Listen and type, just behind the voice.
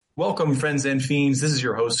Welcome, friends and fiends. This is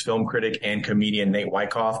your host, film critic, and comedian Nate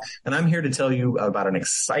Wyckoff, and I'm here to tell you about an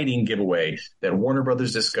exciting giveaway that Warner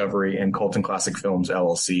Brothers Discovery and Colton Classic Films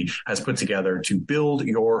LLC has put together to build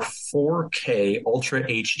your 4K Ultra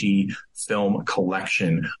HD film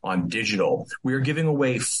collection on digital. We are giving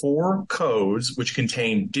away 4 codes which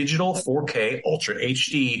contain digital 4K Ultra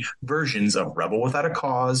HD versions of Rebel Without a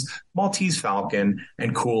Cause, Maltese Falcon,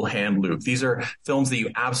 and Cool Hand Luke. These are films that you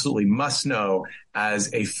absolutely must know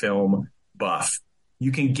as a film buff.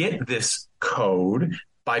 You can get this code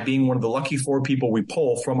by being one of the lucky 4 people we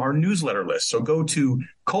pull from our newsletter list. So go to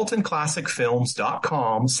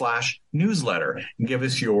coltonclassicfilms.com/newsletter and give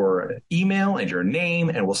us your email and your name,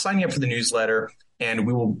 and we'll sign you up for the newsletter and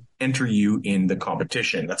we will enter you in the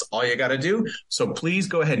competition. That's all you got to do. So please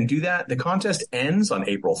go ahead and do that. The contest ends on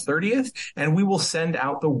April 30th, and we will send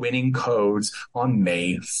out the winning codes on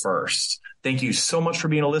May 1st. Thank you so much for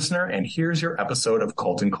being a listener, and here's your episode of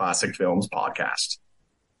Colton Classic Films Podcast.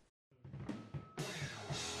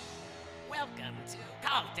 Welcome to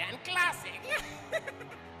Colton Classic.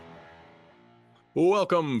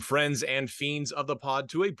 Welcome, friends and fiends of the pod,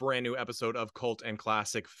 to a brand new episode of Cult and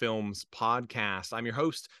Classic Films Podcast. I'm your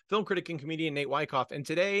host, film critic and comedian Nate Wyckoff, and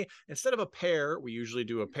today, instead of a pair, we usually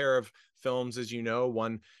do a pair of films, as you know,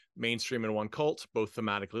 one mainstream and one cult, both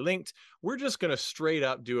thematically linked. We're just going to straight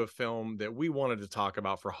up do a film that we wanted to talk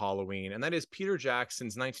about for Halloween, and that is Peter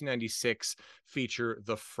Jackson's 1996 feature,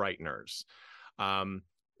 The Frighteners.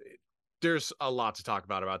 There's a lot to talk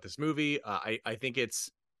about this movie. I think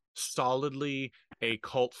it's solidly a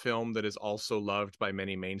cult film that is also loved by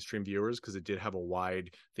many mainstream viewers because it did have a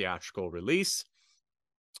wide theatrical release.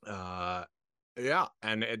 And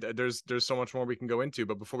there's so much more we can go into,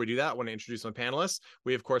 but before we do that, I want to introduce my panelists.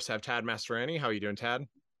 We of course have Tad Mastroianni. How are you doing, Tad?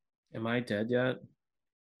 Am I dead yet?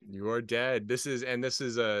 You are dead. This is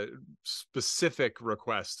a specific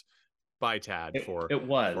request by Tad. It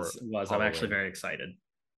was. I'm actually very excited,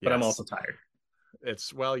 but I'm also tired.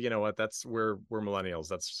 It's, well, you know what? We're millennials.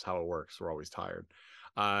 That's just how it works. We're always tired.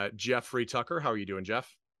 Jeffrey Tucker, how are you doing,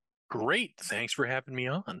 Jeff? Great. Thanks for having me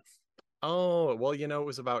on. Oh, well, it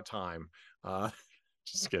was about time.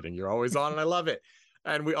 Just kidding. You're always on, and I love it.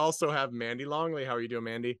 And we also have Mandy Longley. How are you doing,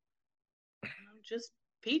 Mandy? Just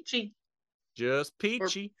peachy. Just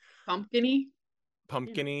peachy. Or pumpkiny.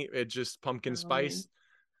 Pumpkiny. It's just pumpkin spice.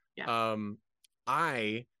 Yeah.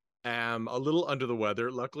 I am a little under the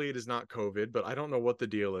weather. Luckily, it is not COVID, but I don't know what the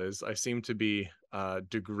deal is. I seem to be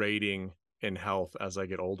degrading in health as I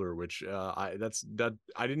get older, which I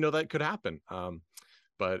didn't know that could happen.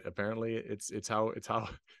 But apparently, it's how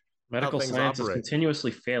medical science is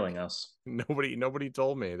continuously failing us. Nobody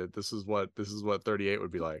told me that this is what 38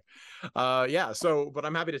 would be like. But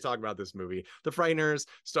I'm happy to talk about this movie, The Frighteners,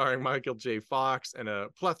 starring Michael J. Fox and a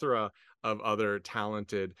plethora of other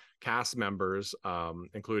talented cast members,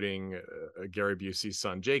 including Gary Busey's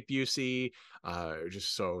son, Jake Busey,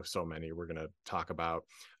 just so many we're going to talk about.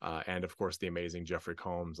 And of course, the amazing Jeffrey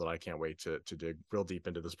Combs, that I can't wait to dig real deep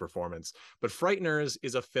into this performance. But Frighteners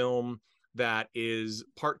is a film that is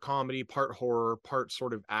part comedy, part horror, part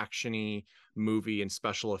sort of action-y movie and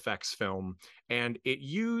special effects film. And it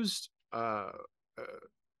used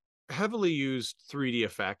heavily used 3D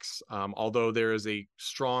effects, although there is a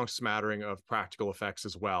strong smattering of practical effects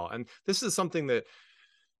as well. And this is something that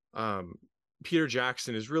Peter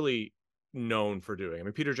Jackson is really known for doing. I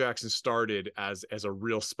mean, Peter Jackson started as a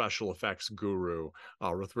real special effects guru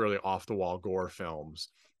with really off-the-wall gore films.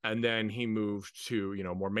 And then he moved to,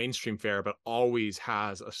 more mainstream fare, but always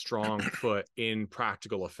has a strong foot in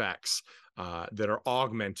practical effects that are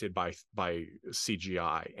augmented by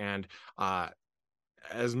CGI. And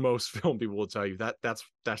as most film people will tell you, that's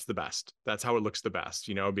the best. That's how it looks the best,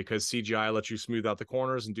 because CGI lets you smooth out the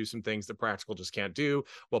corners and do some things that practical just can't do.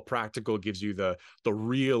 Well, practical gives you the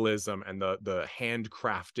realism and the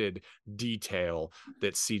handcrafted detail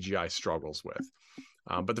that CGI struggles with.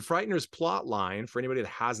 But The Frighteners plot line, for anybody that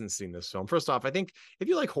hasn't seen this film, first off, I think if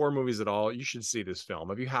you like horror movies at all, you should see this film.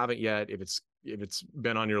 If you haven't yet, if it's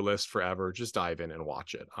been on your list forever, just dive in and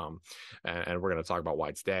watch it. And we're going to talk about why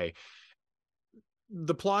today.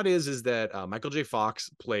 The plot is that Michael J. Fox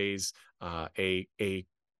plays a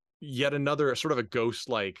yet another sort of a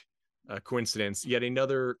ghost-like coincidence, yet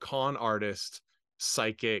another con artist,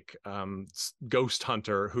 psychic, ghost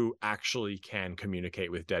hunter who actually can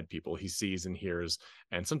communicate with dead people. He sees and hears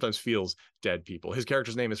and sometimes feels dead people. His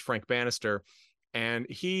character's name is Frank Bannister, and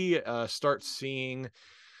he starts seeing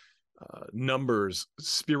numbers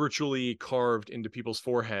spiritually carved into people's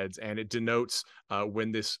foreheads, and it denotes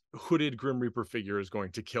when this hooded Grim Reaper figure is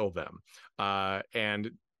going to kill them.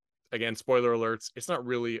 And again, spoiler alerts, it's not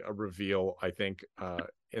really a reveal, I think,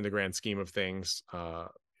 in the grand scheme of things.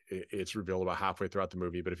 It's revealed about halfway throughout the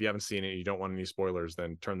movie, but if you haven't seen it, you don't want any spoilers,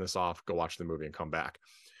 then turn this off, go watch the movie and come back.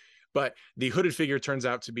 But the hooded figure turns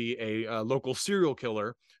out to be a local serial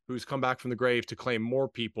killer who's come back from the grave to claim more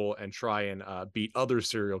people and try and beat other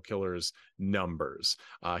serial killers' numbers.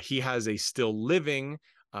 He has a still living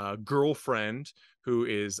girlfriend who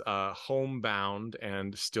is homebound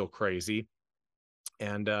and still crazy.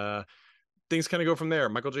 And things kind of go from there.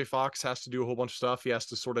 Michael J. Fox has to do a whole bunch of stuff. He has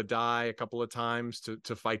to sort of die a couple of times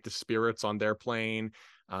to fight the spirits on their plane.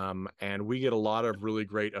 And we get a lot of really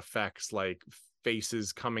great effects, like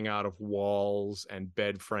faces coming out of walls and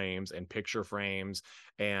bed frames and picture frames,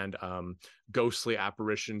 and ghostly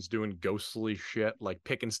apparitions doing ghostly shit, like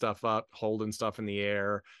picking stuff up, holding stuff in the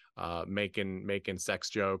air, making sex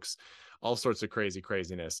jokes, all sorts of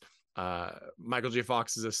craziness. Michael J.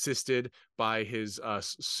 Fox is assisted by his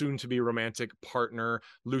soon-to-be romantic partner,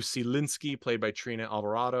 Lucy Linsky, played by Trina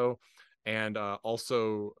Alvarado, and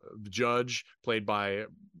also the judge, played by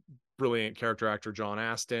brilliant character actor John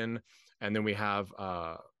Astin. And then we have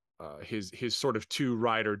his sort of two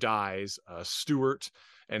ride or dies, Stuart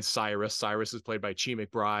and Cyrus. Cyrus is played by Chi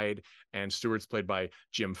McBride, and Stuart's played by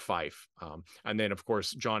Jim Fife. And then, of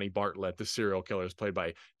course, Johnny Bartlett, the serial killer, is played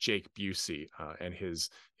by Jake Busey, and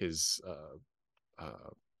his what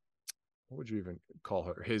would you even call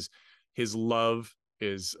her? His love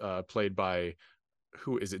is played by,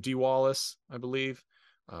 who is it? Dee Wallace, I believe,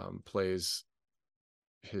 plays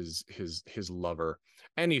his lover.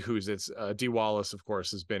 Anywho's, it's Dee Wallace, of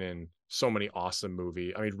course, has been in so many awesome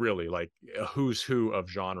movies. I mean, really, like a who's who of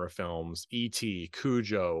genre films: E.T.,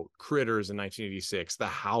 Cujo, Critters in 1986, The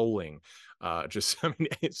Howling. Just, I mean,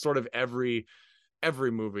 it's sort of every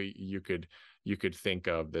movie you could think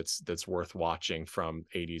of that's worth watching from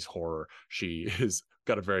 80s horror, she has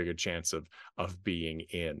got a very good chance of being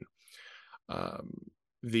in.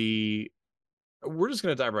 We're just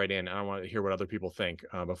going to dive right in. I want to hear what other people think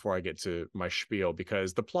before I get to my spiel,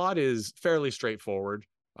 because the plot is fairly straightforward.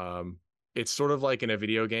 It's sort of like in a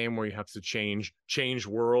video game where you have to change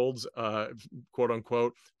worlds, quote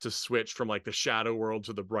unquote, to switch from like the shadow world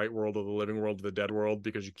to the bright world, or the living world to the dead world,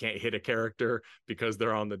 because you can't hit a character because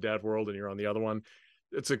they're on the dead world and you're on the other one.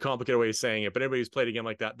 It's a complicated way of saying it, but anybody who's played a game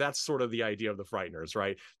like that, that's sort of the idea of the Frighteners,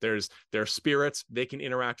 right? They're spirits. They can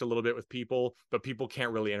interact a little bit with people, but people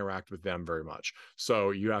can't really interact with them very much.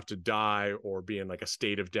 So you have to die or be in like a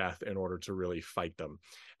state of death in order to really fight them.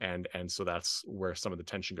 And so that's where some of the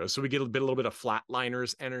tension goes. So we get a little bit of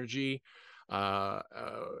Flatliners energy.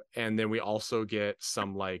 And then we also get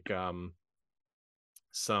some like,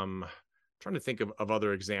 trying to think of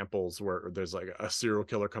other examples where there's like a serial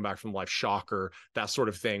killer come back from life, Shocker, that sort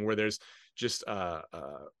of thing, where there's just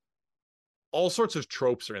all sorts of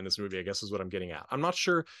tropes are in this movie, I guess is what I'm getting at. I'm not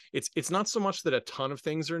sure. It's not so much that a ton of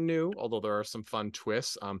things are new, although there are some fun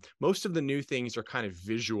twists. Most of the new things are kind of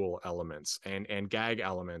visual elements and gag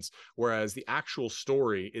elements, whereas the actual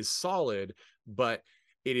story is solid, but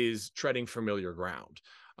it is treading familiar ground.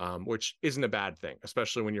 Which isn't a bad thing,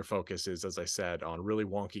 especially when your focus is, as I said, on really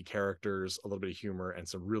wonky characters, a little bit of humor, and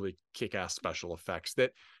some really kick-ass special effects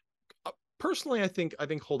that personally I think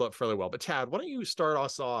hold up fairly well. But Tad, why don't you start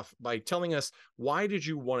us off by telling us, why did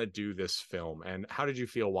you want to do this film and how did you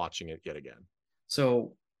feel watching it yet again?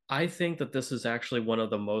 So I think that this is actually one of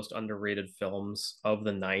the most underrated films of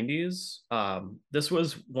the 90s. This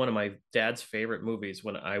was one of my dad's favorite movies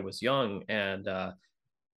when I was young, and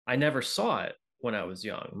I never saw it when I was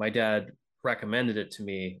young. My dad recommended it to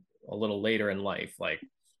me a little later in life, like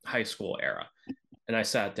high school era. And I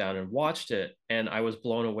sat down and watched it, and I was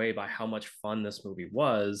blown away by how much fun this movie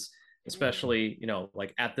was, especially,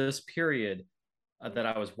 like at this period that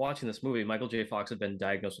I was watching this movie. Michael J. Fox had been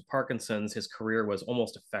diagnosed with Parkinson's. His career was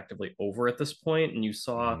almost effectively over at this point, and you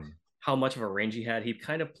saw how much of a range he had. He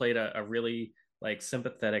kind of played a really like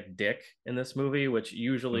sympathetic dick in this movie, which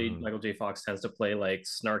usually Michael J. Fox tends to play like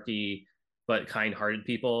snarky but kind-hearted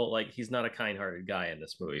people. Like, he's not a kind-hearted guy in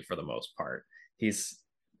this movie for the most part. He's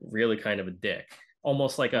really kind of a dick,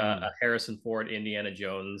 almost like a Harrison Ford, Indiana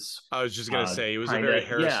Jones. I was just gonna say it was a very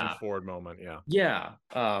Harrison Ford moment.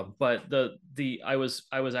 But I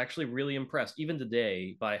was actually really impressed even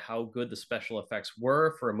today by how good the special effects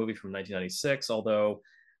were for a movie from 1996. Although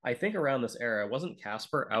I think around this era, wasn't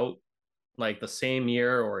Casper out like the same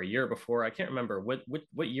year or a year before? I can't remember.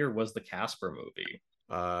 What year was the Casper movie?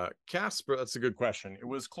 Casper, that's a good question. It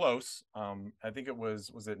was close. I think it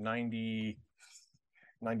was it 90,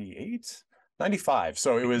 98, 95.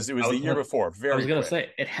 So it was the year before. I was gonna say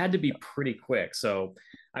it had to be pretty quick. So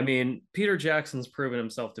I mean, Peter Jackson's proven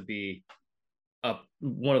himself to be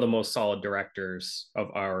one of the most solid directors of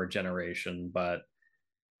our generation, but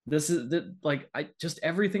like I just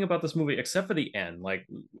everything about this movie except for the end. Like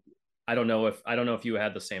I don't know if you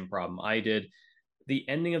had the same problem. I did. The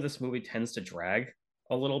ending of this movie tends to drag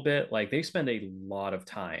a little bit. Like they spend a lot of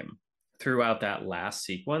time throughout that last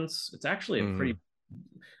sequence. It's actually Mhm.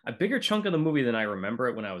 a bigger chunk of the movie than I remember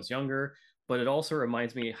it when I was younger. But it also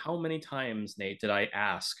reminds me how many times, Nate, did I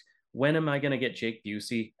ask, when am I going to get Jake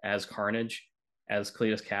Busey as Carnage, as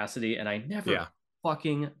Cletus Cassidy? And I never Yeah.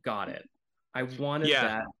 fucking got it. I wanted Yeah.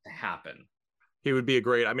 that to happen. He would be a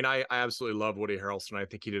great. I mean, I absolutely love Woody Harrelson. I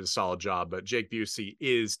think he did a solid job. But Jake Busey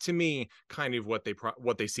is, to me, kind of what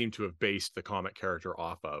they seem to have based the comic character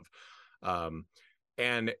off of. Um,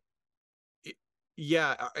 and it-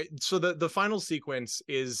 yeah, so the final sequence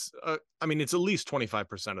is, I mean, it's at least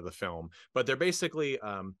 25% of the film, but they're basically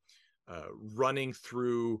running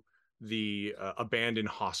through the abandoned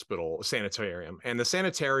hospital sanitarium, and the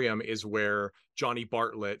sanitarium is where Johnny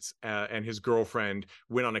Bartlett and his girlfriend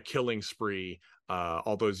went on a killing spree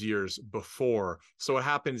all those years before. So what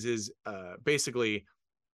happens is basically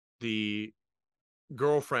the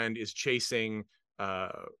girlfriend is chasing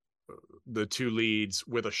uh, the two leads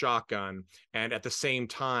with a shotgun, and at the same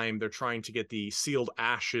time they're trying to get the sealed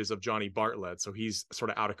ashes of Johnny Bartlett, so he's sort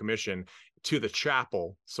of out of commission, to the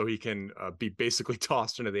chapel so he can be basically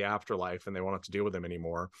tossed into the afterlife, and they won't have to deal with him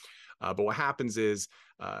anymore. But what happens is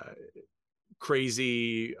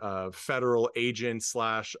crazy federal agent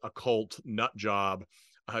slash occult nut job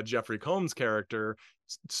Jeffrey Combs' character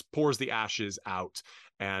pours the ashes out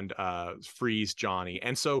and frees Johnny.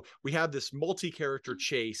 And so we have this multi-character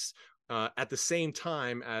chase at the same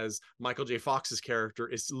time as Michael J. Fox's character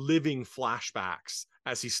is living flashbacks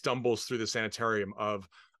as he stumbles through the sanitarium of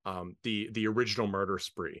the original murder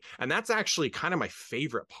spree. And that's actually kind of my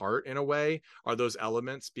favorite part in a way, are those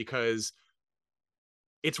elements, because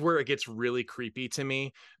it's where it gets really creepy to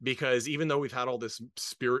me, because even though we've had all this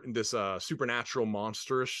supernatural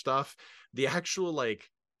monstrous stuff, the actual like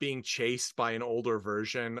being chased by an older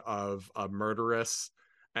version of a murderess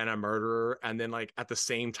and a murderer, and then like at the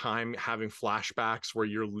same time having flashbacks where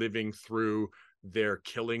you're living through their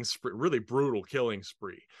killing spree, really brutal killing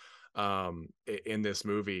spree in this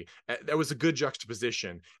movie. That was a good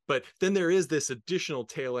juxtaposition. But then there is this additional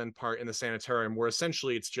tail end part in the sanitarium where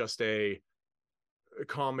essentially it's just a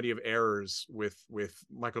comedy of errors with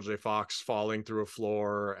Michael J. Fox falling through a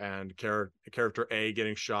floor, and character A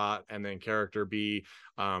getting shot, and then character B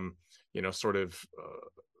sort of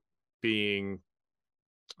being,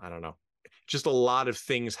 I don't know, just a lot of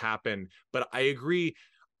things happen. But I agree.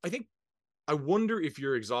 I wonder if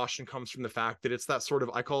your exhaustion comes from the fact that it's that sort of,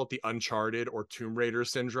 I call it the Uncharted or Tomb Raider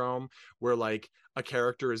syndrome, where like a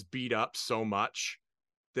character is beat up so much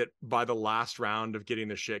that by the last round of getting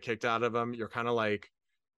the shit kicked out of them, you're kind of like,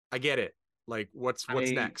 I get it. Like, what's I,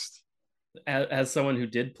 next? as someone who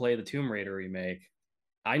did play the Tomb Raider remake,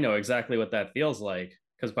 I know exactly what that feels like,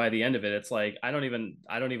 because by the end of it, it's like I don't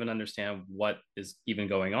even understand what is even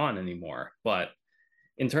going on anymore. But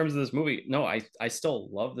in terms of this movie, no, I still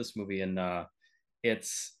love this movie, and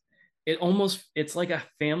it's it's like a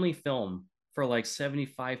family film for like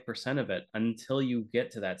 75% of it until you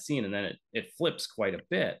get to that scene, and then it flips quite a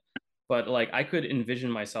bit. But like I could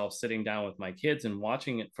envision myself sitting down with my kids and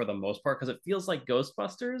watching it for the most part, because it feels like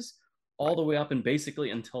Ghostbusters all Right. the way up and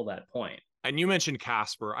basically until that point. And you mentioned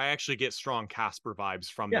Casper. I actually get strong Casper vibes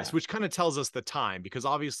from this, Yeah. which kind of tells us the time, because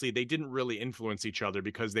obviously they didn't really influence each other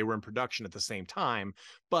because they were in production at the same time.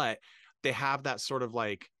 But they have that sort of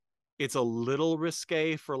like, it's a little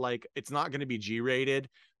risque for like, it's not going to be G rated,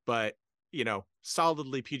 but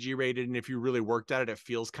solidly PG rated. And if you really worked at it, it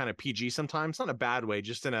feels kind of PG sometimes, not in a bad way,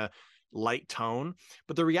 just in a light tone.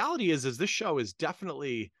 But the reality is this show is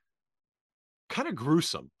definitely kind of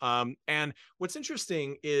gruesome. And what's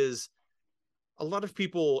interesting is a lot of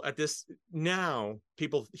people at this now,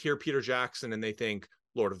 people hear Peter Jackson and they think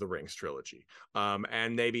Lord of the Rings trilogy.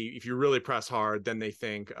 And maybe if you really press hard, then they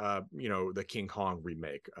think, the King Kong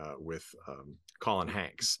remake with Colin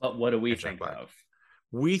Hanks But what do we and Jack think Black. of?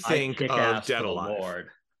 We I think kick of ass Dead for the Alive. Lord.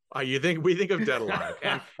 We think of Dead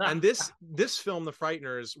Alive, and this film, The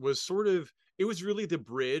Frighteners, was sort of, it was really the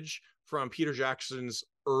bridge from Peter Jackson's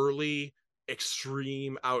early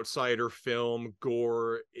extreme outsider film,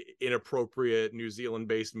 gore, inappropriate New Zealand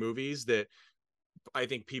based movies that I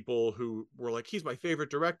think people who were like, he's my favorite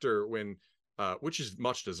director, when which is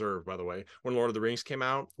much deserved, by the way, when Lord of the Rings came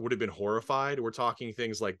out, would have been horrified. We're talking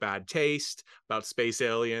things like Bad Taste, about space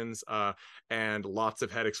aliens, and lots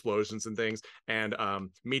of head explosions and things, and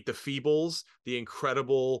Meet the Feebles, the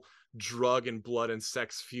incredible drug and blood and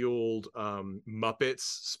sex fueled Muppets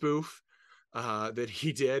spoof. that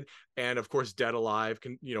he did, and of course Dead Alive,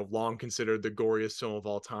 long considered the goriest film of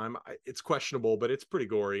all time. It's questionable, but it's pretty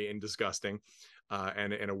gory and disgusting,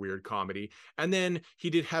 and a weird comedy. And then he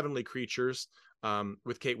did Heavenly Creatures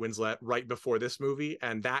with Kate Winslet right before this movie,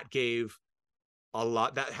 and that gave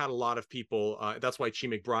that had a lot of people. That's why Chi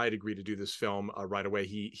McBride agreed to do this film right away.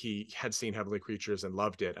 He had seen Heavenly Creatures and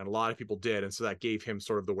loved it, and a lot of people did, and so that gave him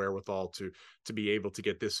sort of the wherewithal to be able to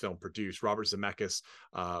get this film produced. Robert Zemeckis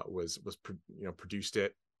produced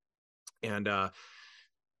it, and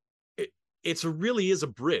it's really is a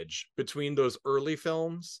bridge between those early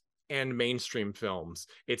films and mainstream films.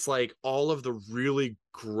 It's like all of the really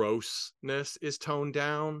grossness is toned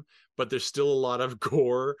down, but there's still a lot of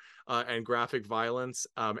gore and graphic violence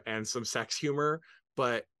and some sex humor,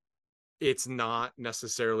 but it's not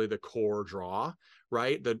necessarily the core draw,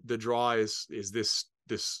 right? The draw is this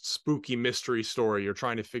spooky mystery story. You're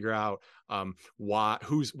trying to figure out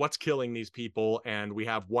what's killing these people, and we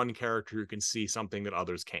have one character who can see something that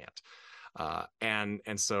others can't. And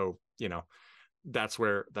so, that's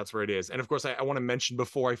where it is. And of course, I want to mention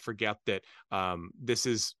before I forget that this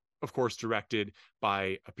is, of course, directed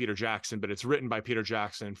by Peter Jackson, but it's written by Peter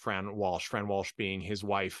Jackson and Fran Walsh being his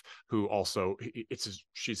wife, who also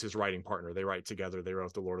she's his writing partner. They write together. They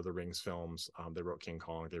wrote the Lord of the Rings films. They wrote King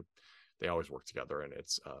Kong. They always work together, and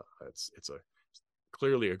it's a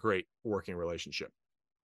clearly a great working relationship.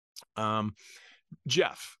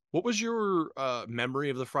 Jeff, what was your memory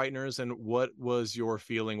of The Frighteners, and what was your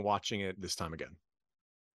feeling watching it this time again?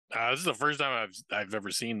 This is the first time I've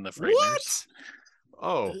ever seen The Frighteners. What?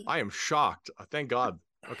 Oh, I am shocked. Thank God.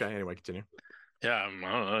 Okay, anyway, continue. Yeah, I don't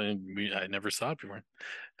know. I never saw it before.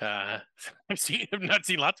 I've not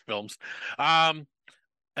seen lots of films. I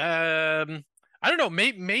don't know.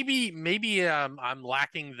 Maybe I'm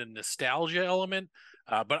lacking the nostalgia element.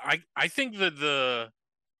 But I think that the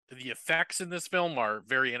effects in this film are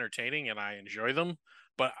very entertaining and I enjoy them,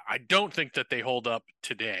 but I don't think that they hold up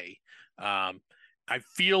today. I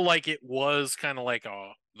feel like it was kind of like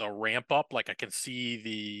the ramp up. Like I can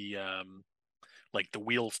see the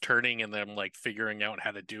wheels turning and them like figuring out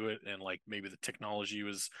how to do it, and like maybe the technology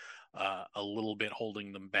was a little bit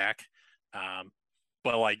holding them back.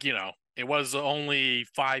 But like, it was only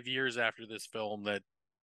 5 years after this film that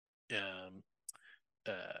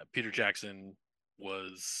Peter Jackson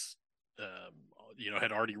was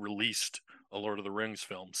had already released a Lord of the Rings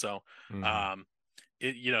film. So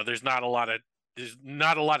there's not a lot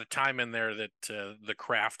of time in there that the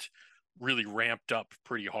craft really ramped up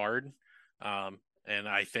pretty hard. And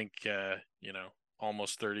I think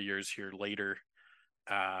almost 30 years here later,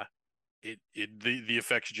 the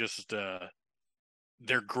effects just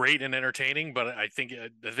they're great and entertaining, but I think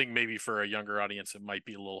maybe for a younger audience it might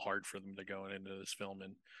be a little hard for them to go into this film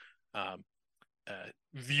and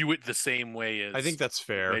view it the same way as I think that's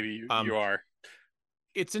fair. Maybe you are.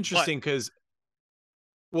 It's interesting because,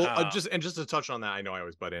 just to touch on that, I know I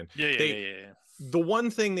always butt in. Yeah. The one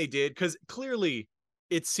thing they did, because clearly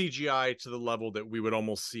it's CGI to the level that we would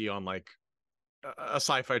almost see on like a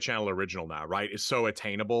Sci-Fi Channel original now, right? It's so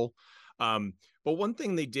attainable. But one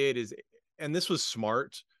thing they did is, and this was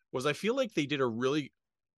smart, was I feel like they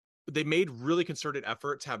made really concerted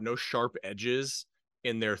effort to have no sharp edges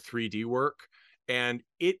in their 3D work. And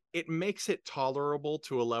it makes it tolerable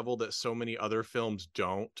to a level that so many other films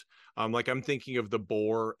don't. Like I'm thinking of the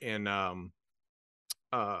boar in at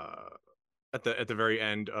the very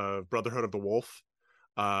end of Brotherhood of the Wolf,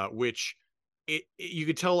 which you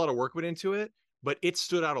could tell a lot of work went into it, but it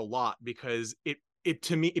stood out a lot because it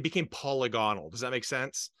to me it became polygonal. Does that make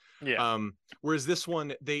sense? Yeah. Whereas this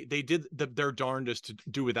one, they did their darndest to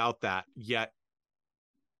do without that. Yet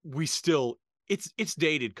we still it's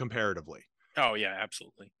dated comparatively. Oh yeah,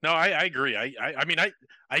 absolutely. No, I agree. I mean,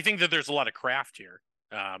 I think that there's a lot of craft here.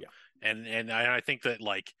 And I think that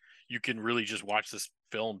like you can really just watch this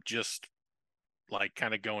film just like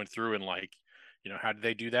kind of going through and like, how did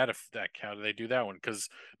they do that? How do they do that one? Because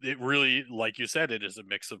it really, like you said, it is a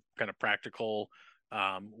mix of kind of practical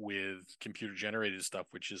with computer generated stuff,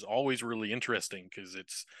 which is always really interesting because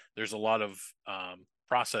there's a lot of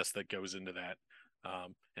process that goes into that.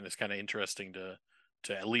 And it's kind of interesting to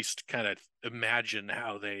at least kind of imagine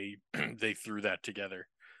how they threw that together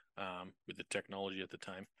with the technology at the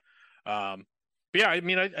time. But yeah, I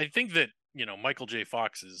mean, I think that, Michael J.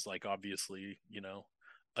 Fox is like obviously,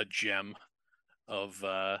 a gem of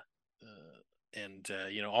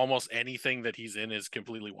almost anything that he's in is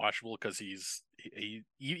completely watchable because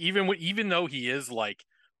even though he is like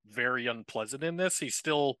very unpleasant in this, he's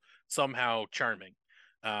still somehow charming.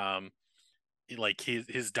 like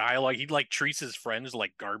his dialogue. He like treats his friends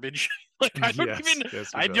like garbage. Like I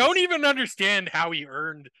Yes, don't even understand how he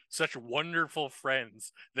earned such wonderful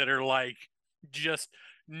friends that are like just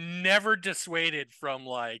never dissuaded from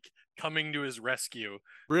like coming to his rescue.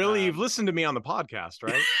 Really, you've listened to me on the podcast,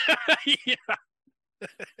 right? Yeah.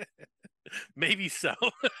 Maybe so.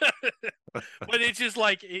 But it's just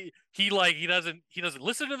like he doesn't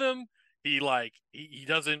listen to them. He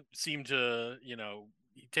doesn't seem to,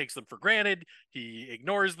 he takes them for granted. He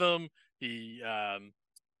ignores them. He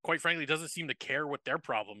quite frankly doesn't seem to care what their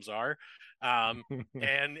problems are. And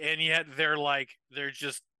yet they're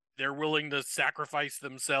willing to sacrifice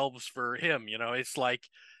themselves for him. It's like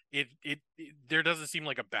it there doesn't seem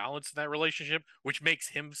like a balance in that relationship, which makes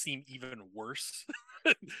him seem even worse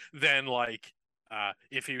than like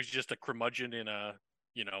if he was just a curmudgeon in a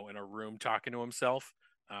room talking to himself.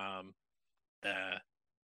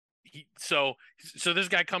 So this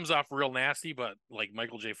guy comes off real nasty, but like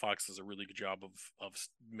Michael J. Fox does a really good job of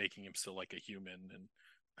making him still like a human, and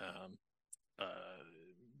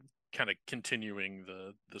kind of continuing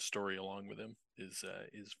the story along with him is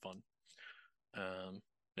fun.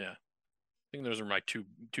 Yeah, I think those are my two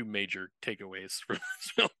major takeaways from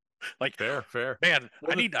this film. Like, fair. Man,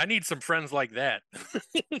 I need some friends like that.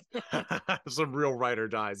 Some real ride or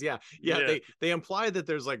dies. Yeah. They imply that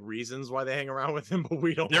there's like reasons why they hang around with him, but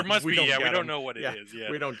we don't. There must be. We don't know what it is. Yeah,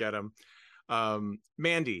 we don't get him.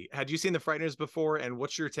 Mandy, had you seen The Frighteners before, and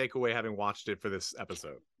what's your takeaway having watched it for this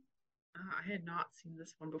episode? I had not seen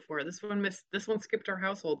this one before. This one skipped our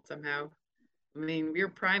household somehow. I mean, we were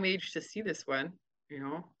prime age to see this one.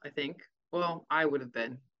 I think. Well, I would have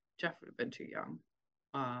been. Jeff would have been too young.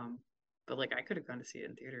 But like I could have gone to see it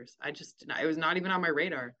in theaters. It was not even on my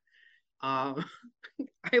radar. That's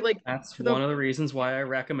one of the reasons why I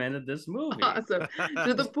recommended this movie. Awesome.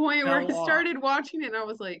 To the point where I started watching it and I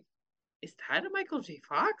was like, is that a Michael J.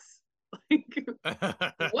 Fox? Like,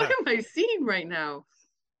 what am I seeing right now?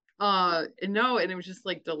 And it was just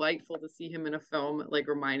like delightful to see him in a film. It like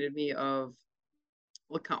reminded me of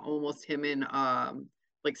almost him in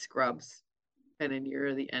like Scrubs. And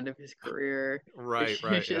near the end of his career, right,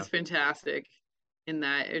 it's just fantastic. In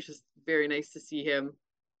that, it's just very nice to see him,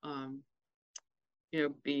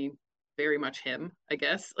 be very much him. I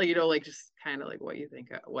guess, like just kind of like what I think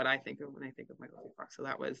of when I think of Michael J. Fox. So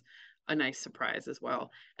that was a nice surprise as well.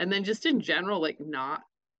 And then just in general, like not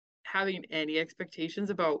having any expectations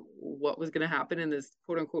about what was going to happen in this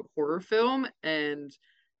quote unquote horror film, and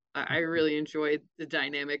I really enjoyed the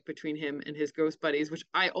dynamic between him and his ghost buddies, which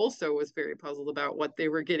I also was very puzzled about what they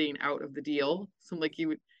were getting out of the deal. So like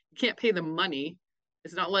you can't pay them money.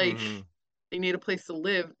 It's not like they need a place to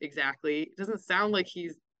live exactly. It doesn't sound like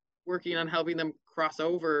he's working on helping them cross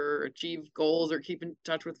over or achieve goals or keep in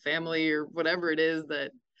touch with family or whatever it is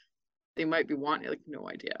that they might be wanting. Like, no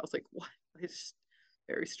idea. I was like, what? It's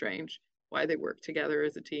very strange why they work together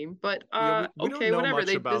as a team. But okay, whatever.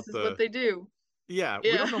 This is what they do. Yeah,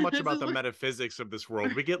 we don't know much about the metaphysics of this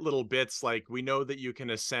world. We get little bits like we know that you can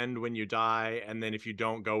ascend when you die, and then if you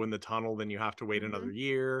don't go in the tunnel, then you have to wait another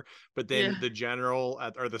year. But then the general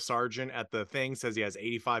or the sergeant at the thing says he has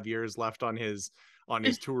 85 years left on his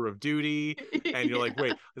tour of duty, and you're like,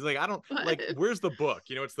 wait, it's like I don't like. Where's the book?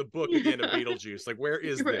 It's the book at the end of Beetlejuice. Like, where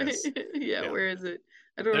is this? Where is it?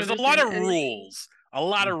 I don't. There's a lot of rules. A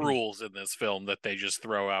lot of rules in this film that they just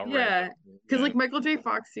throw out. Yeah, because like Michael J.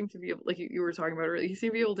 Fox seemed to be able, like you were talking about earlier, he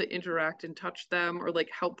seemed to be able to interact and touch them or like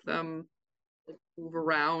help them like, move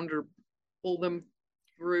around or pull them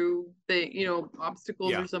through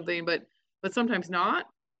obstacles or something, but sometimes not.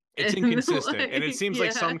 It's inconsistent, and it seems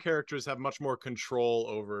like some characters have much more control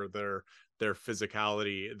over their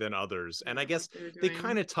physicality than others. And I guess they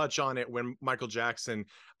kind of touch on it when Michael Jackson,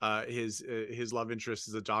 his love interest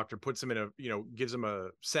as a doctor, puts him in gives him a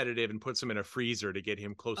sedative and puts him in a freezer to get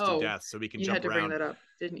him close to death so he can jump around. You had to bring that up,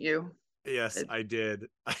 didn't you? Yes, I did.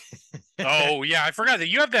 Oh yeah, I forgot that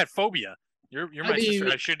you have that phobia. You're my sister.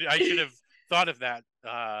 I should have thought of that.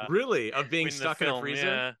 Really, of being stuck in a freezer.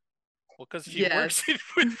 Yeah. Well, because she works with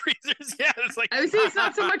freezers. Yeah, it's like I would say it's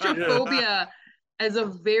not so much a phobia as a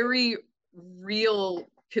very real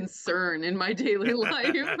concern in my daily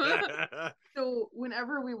life. So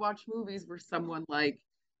whenever we watch movies where someone like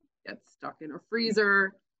gets stuck in a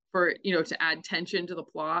freezer for to add tension to the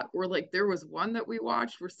plot, or like there was one that we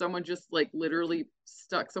watched where someone just like literally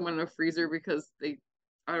stuck someone in a freezer because they,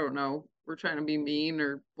 I don't know, were trying to be mean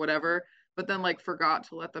or whatever, but then like forgot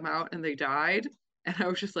to let them out and they died. And I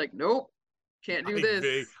was just like, nope, can't do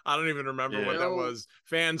this. I don't even remember what that was.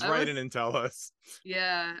 Fans, write in and tell us.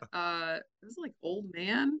 Yeah. It was like Old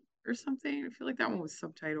Man or something. I feel like that one was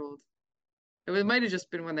subtitled. It might have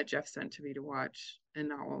just been one that Jeff sent to me to watch, and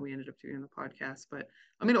not one we ended up doing on the podcast. But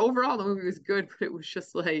I mean, overall, the movie was good, but it was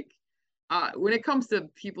just like, when it comes to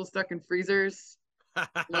people stuck in freezers,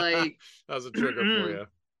 like that was a trigger for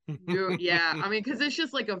you. yeah, I mean, because it's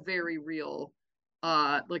just like a very real,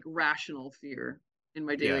 like rational fear in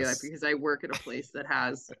my daily life, because I work at a place that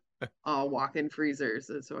has walk-in freezers,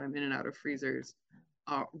 and so I'm in and out of freezers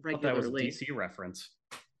regularly. That was a DC reference.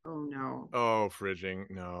 Oh no. Oh, fridging.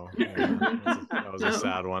 No. Yeah, that was a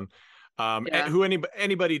sad one. Yeah. Who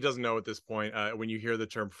anybody doesn't know at this point, when you hear the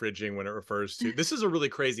term fridging, when it refers to, this is a really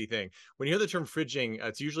crazy thing. When you hear the term fridging,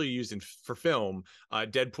 it's usually used for film.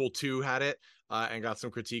 Deadpool 2 had it and got some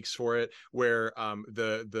critiques for it, where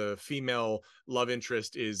the female love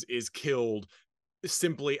interest is killed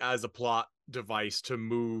simply as a plot device to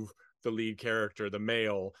move the lead character, the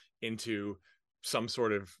male, into some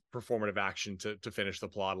sort of performative action to finish the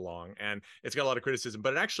plot along. And it's got a lot of criticism,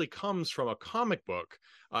 but it actually comes from a comic book.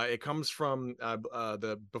 It comes from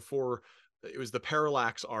before it was the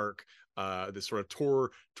Parallax arc, this sort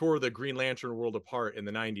of tore the Green Lantern world apart in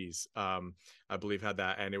the 90s. I believe had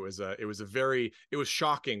that, and it was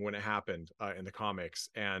shocking when it happened in the comics,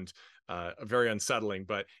 and very unsettling,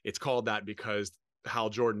 but it's called that because Hal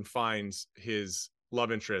Jordan finds his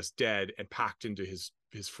love interest dead and packed into his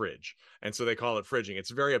fridge, and so they call it fridging.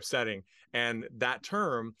 It's very upsetting, and that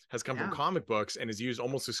term has come from comic books and is used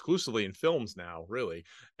almost exclusively in films now, really.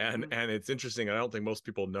 And it's interesting. I don't think most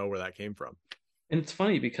people know where that came from. And it's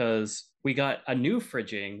funny because we got a new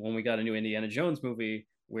fridging when we got a new Indiana Jones movie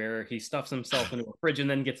where he stuffs himself into a fridge and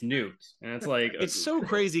then gets nuked, and it's like, it's so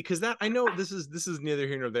crazy, because that, I know this is neither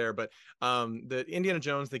here nor there, but the Indiana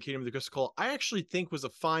Jones, the Kingdom of the Crystal Skull, I actually think was a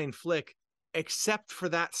fine flick, except for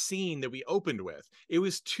that scene that we opened with. It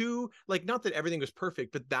was too, like, not that everything was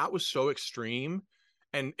perfect, but that was so extreme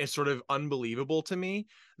and sort of unbelievable to me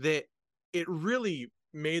that it really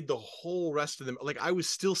made the whole rest of them, like, I was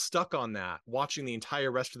still stuck on that watching the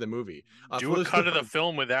entire rest of the movie. Do a cut of the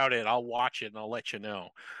film without it. I'll watch it and I'll let you know.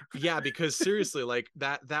 Yeah, because seriously, like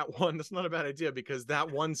that one, that's not a bad idea, because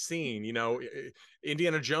that one scene, you know,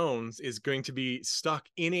 Indiana Jones is going to be stuck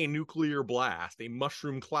in a nuclear blast, a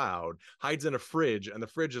mushroom cloud, hides in a fridge, and the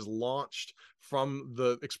fridge is launched from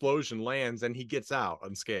the explosion, lands, and he gets out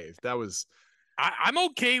unscathed. That was, I'm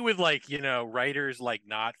okay with, like, you know, writers like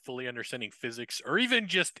not fully understanding physics or even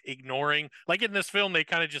just ignoring, like in this film, they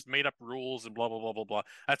kind of just made up rules and blah, blah, blah, blah, blah.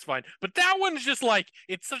 That's fine. But that one's just like,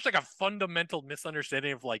 it's such like a fundamental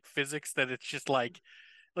misunderstanding of like physics that it's just like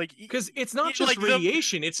because it's not just like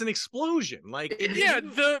radiation, it's an explosion. Like,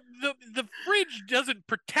 the fridge doesn't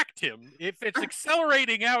protect him. If it's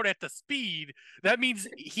accelerating out at the speed, that means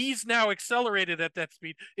he's now accelerated at that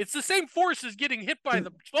speed. It's the same force as getting hit by the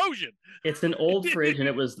explosion. It's an old fridge, and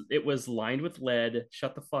it was lined with lead.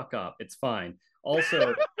 Shut the fuck up. It's fine.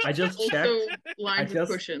 Also, I just checked. Lined with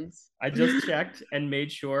cushions. I just checked and made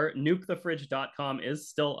sure nukethefridge.com is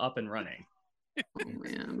still up and running. Oh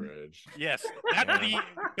man. Yes,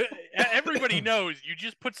 everybody knows. You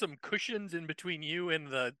just put some cushions in between you and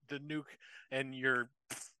the nuke, and you're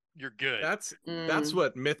good. That's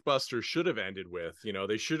what Mythbusters should have ended with. You know,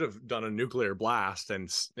 they should have done a nuclear blast and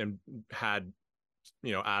had,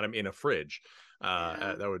 you know, Adam in a fridge.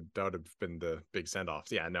 That would have been the big send off.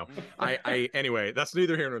 Yeah, no. I anyway, that's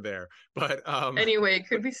neither here nor there. But anyway,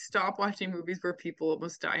 could we stop watching movies where people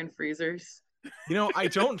almost die in freezers? You know, I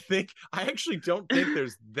actually don't think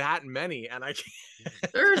there's that many, and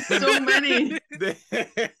there's so many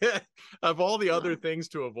of all the other things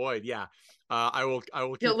to avoid. Yeah, I will. Keep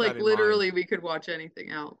like, that in literally, mind. We could watch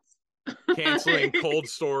anything else. Canceling cold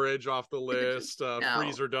storage off the list,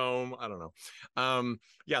 freezer dome. I don't know.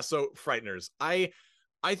 Yeah. So Frighteners, I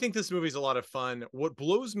think this movie is a lot of fun. What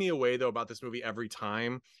blows me away though about this movie every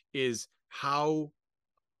time is how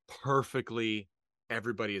perfectly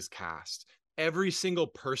everybody is cast. Every single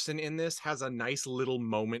person in this has a nice little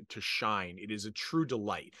moment to shine. It is a true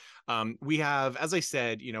delight. We have, as I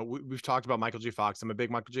said, you know, we've talked about Michael J. Fox. I'm a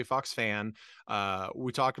big Michael J. Fox fan.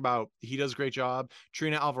 We talked about, he does a great job.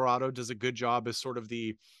 Trina Alvarado does a good job as sort of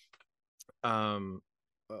the, what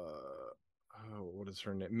is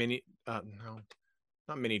her name? No,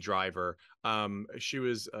 not Minnie Driver. She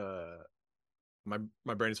was, my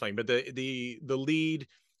brain is flying, but the lead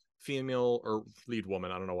female or lead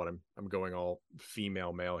woman, I don't know what I'm going all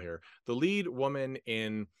female male here, the lead woman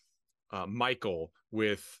in Michael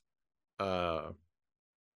with wow,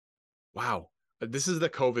 this is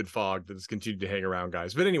the COVID fog that has continued to hang around,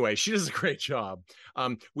 guys, but anyway, she does a great job.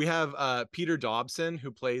 We have Peter Dobson,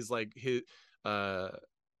 who plays like his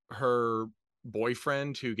her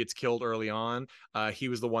boyfriend who gets killed early on. He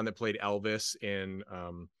was the one that played Elvis in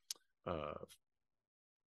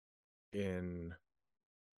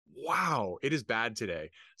wow, it is bad today.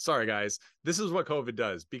 Sorry, guys. This is what COVID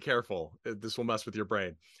does. Be careful. This will mess with your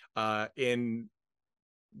brain. In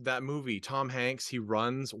that movie, Tom Hanks, he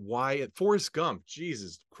runs Forrest Gump.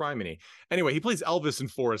 Jesus, criminy. Anyway, he plays Elvis in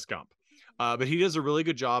Forrest Gump. But he does a really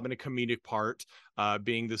good job in a comedic part,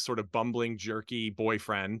 being this sort of bumbling, jerky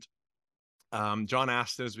boyfriend. John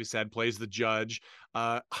Astin, as we said, plays the judge.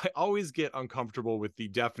 I always get uncomfortable with the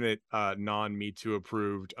definite non-Me Too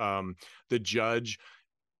approved. The judge,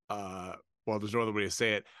 well, there's no other way to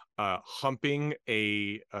say it, humping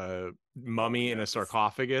a mummy in a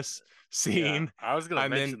sarcophagus scene. Yeah, I was going to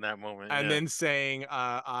mention that moment. And then saying,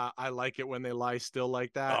 I like it when they lie still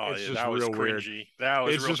like that. Oh, it's yeah, just that was real weird. cringy. That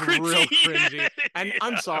was it's real just cringy. real cringy. And Yeah,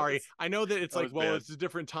 I'm sorry. I know that it's like, well, bad. it's a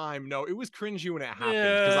different time. No, it was cringy when it happened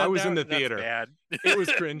because I was in the theater. Bad. It was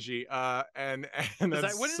cringy. And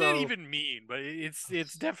that's what does that even mean? But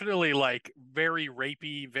it's definitely like very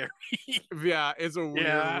rapey, very yeah, it's a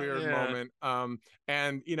weird moment.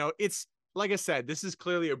 And you know, it's like I said, this is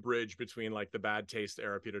clearly a bridge between like the Bad Taste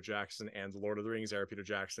era Peter Jackson and the Lord of the Rings era Peter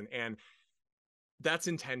Jackson, and that's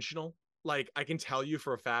intentional. Like I can tell you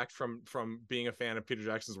for a fact from being a fan of Peter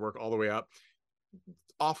Jackson's work all the way up,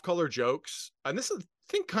 off-color jokes, and this is,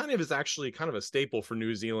 I think kind of is actually kind of a staple for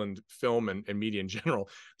New Zealand film and media in general.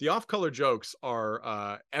 The off-color jokes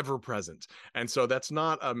are ever present, and so that's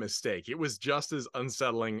not a mistake. It was just as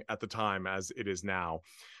unsettling at the time as it is now.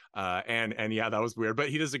 And yeah, that was weird, but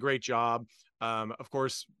he does a great job. Of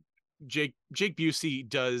course, Jake Busey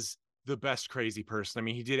does the best crazy person. I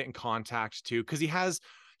mean, he did it in Contact too, because he has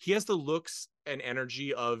the looks and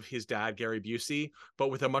energy of his dad, Gary Busey, but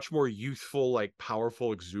with a much more youthful, like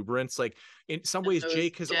powerful exuberance. Like in some ways,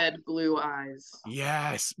 Jake has dead blue eyes.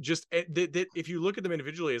 Yes, just that if you look at them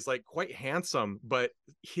individually, it's like quite handsome, but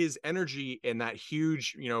his energy and that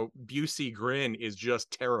huge, you know, Busey grin is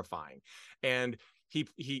just terrifying. And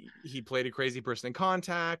he played a crazy person in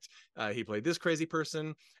Contact. He played this crazy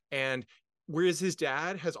person, and whereas his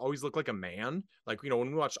dad has always looked like a man, like, you know, when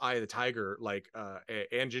we watched Eye of the Tiger, like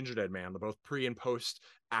and Ginger Dead Man, both pre and post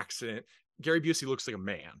accident, Gary Busey looks like a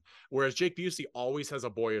man, whereas Jake Busey always has a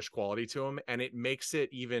boyish quality to him, and it makes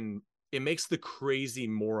the crazy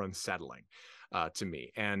more unsettling to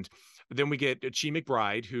me. And then we get Chi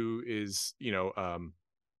McBride, who is, you know,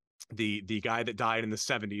 the guy that died in the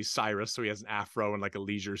 70s, Cyrus, so he has an afro and like a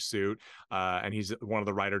leisure suit, and he's one of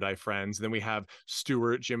the ride or die friends. And then we have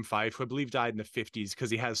Stewart, Jim Fife, who I believe died in the 50s because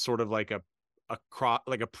he has sort of like a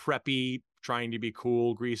preppy, trying to be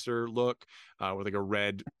cool greaser look, with like a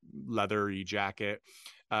red leathery jacket.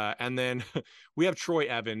 And then we have Troy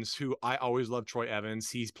Evans, who I always love. Troy Evans,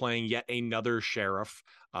 he's playing yet another sheriff,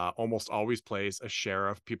 almost always plays a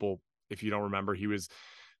sheriff. People, if you don't remember,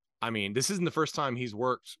 this isn't the first time he's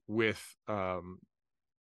worked with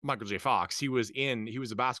Michael J. Fox. He was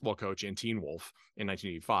a basketball coach in Teen Wolf in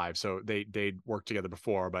 1985. So they'd worked together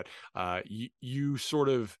before, but you sort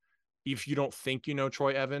of, if you don't think you know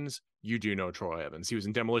Troy Evans, you do know Troy Evans. He was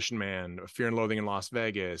in Demolition Man, Fear and Loathing in Las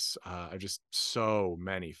Vegas, just so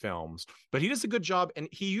many films. But he does a good job, and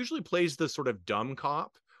he usually plays the sort of dumb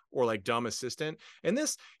cop or like dumb assistant. And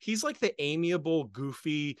this, he's like the amiable,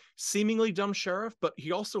 goofy, seemingly dumb sheriff, but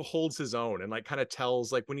he also holds his own and like kind of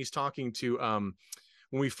tells, like when he's talking to,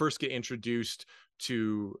 when we first get introduced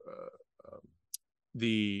to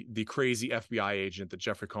the crazy FBI agent that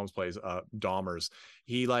Jeffrey Combs plays, Dahmers,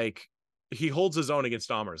 he holds his own against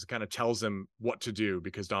Dahmers and kind of tells him what to do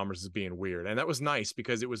because Dahmers is being weird. And that was nice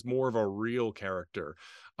because it was more of a real character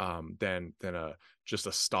than just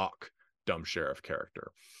a stock dumb sheriff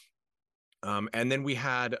character. And then we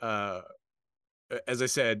had, as I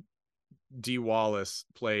said, Dee Wallace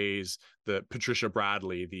plays the Patricia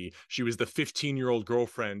Bradley. She was the 15-year-old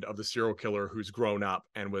girlfriend of the serial killer who's grown up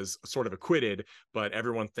and was sort of acquitted, but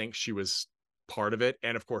everyone thinks she was part of it.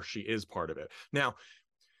 And of course she is part of it. Now,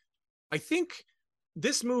 I think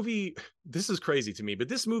this movie, this is crazy to me, but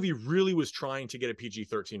this movie really was trying to get a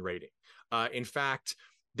PG-13 rating. In fact,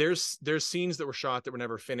 there's scenes that were shot that were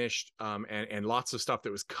never finished, and lots of stuff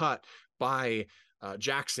that was cut by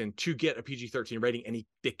Jackson to get a PG-13 rating, and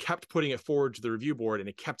they kept putting it forward to the review board, and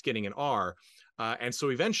it kept getting an R. And so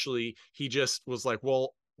eventually he just was like,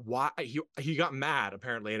 well, why? He got mad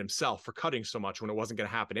apparently at himself for cutting so much when it wasn't going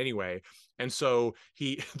to happen anyway. And so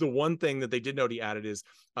the one thing that they did note he added is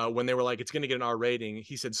when they were like, it's going to get an R rating,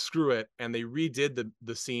 he said, screw it. And they redid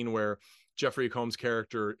the scene where Jeffrey Combs'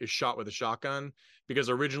 character is shot with a shotgun, because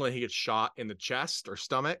originally he gets shot in the chest or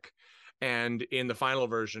stomach. And in the final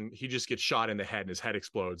version, he just gets shot in the head and his head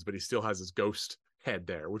explodes, but he still has his ghost head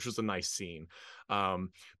there, which was a nice scene.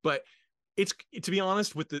 But it's, to be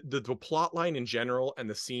honest, with the plot line in general and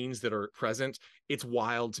the scenes that are present, it's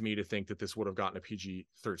wild to me to think that this would have gotten a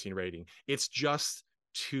PG-13 rating. It's just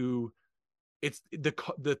too, it's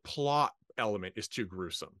the plot element is too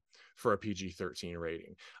gruesome for a PG-13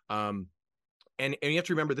 rating. And you have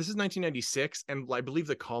to remember, this is 1996, and I believe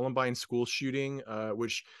the Columbine school shooting,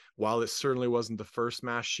 which, while it certainly wasn't the first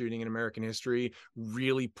mass shooting in American history,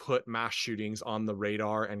 really put mass shootings on the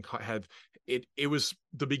radar and it was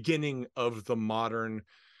the beginning of the modern,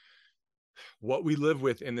 what we live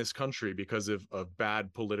with in this country because of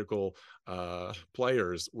bad political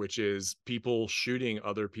players, which is people shooting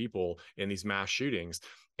other people in these mass shootings.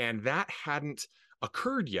 And that hadn't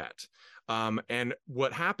occurred yet. And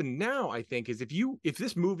what happened now, I think, is if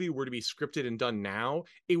this movie were to be scripted and done now,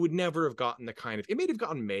 it would never have gotten the kind of, it may have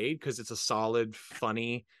gotten made because it's a solid,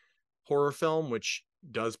 funny horror film, which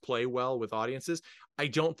does play well with audiences. I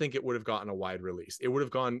don't think it would have gotten a wide release. It would have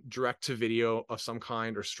gone direct to video of some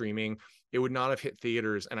kind or streaming. It would not have hit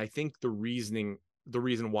theaters. And I think the reason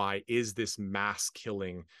why is this mass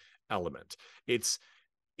killing element. It's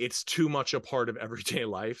too much a part of everyday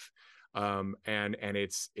life. And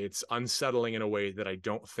it's unsettling in a way that I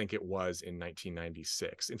don't think it was in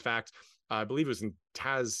 1996. In fact, I believe it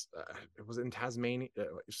was in Tasmania,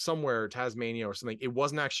 somewhere Tasmania or something. It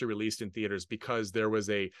wasn't actually released in theaters because there was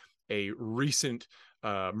a recent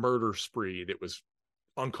murder spree that was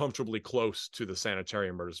uncomfortably close to the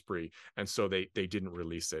sanitarium murder spree, and so they didn't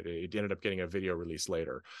release it. It ended up getting a video release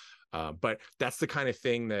later. But that's the kind of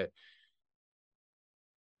thing that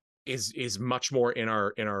is much more in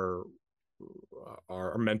our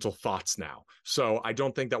mental thoughts now. So I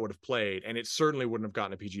don't think that would have played, and it certainly wouldn't have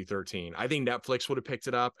gotten a PG-13. I think Netflix would have picked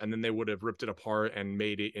it up, and then they would have ripped it apart and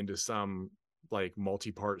made it into some like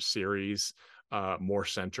multi-part series, more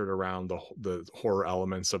centered around the horror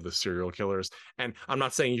elements of the serial killers. And I'm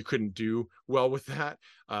not saying you couldn't do well with that,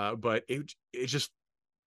 but it just,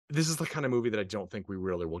 this is the kind of movie that I don't think we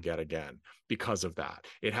really will get again because of that.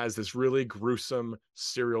 It has this really gruesome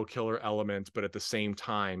serial killer element, but at the same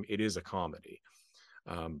time, it is a comedy.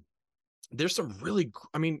 There's some really,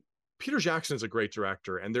 I mean, Peter Jackson is a great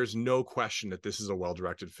director, and there's no question that this is a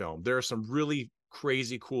well-directed film. There are some really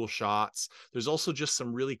crazy cool shots. There's also just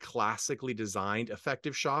some really classically designed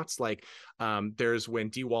effective shots. Like there's when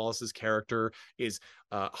Dee Wallace's character is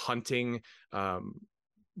hunting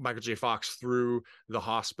Michael J. Fox through the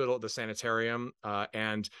hospital, the sanitarium,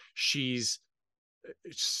 and she's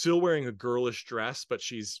still wearing a girlish dress, but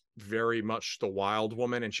she's very much the wild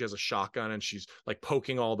woman, and she has a shotgun, and she's like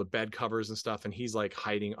poking all the bed covers and stuff, and he's like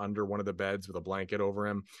hiding under one of the beds with a blanket over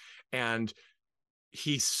him. And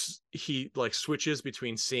he like switches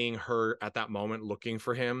between seeing her at that moment looking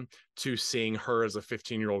for him to seeing her as a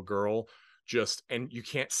 15-year-old girl, and you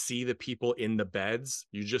can't see the people in the beds.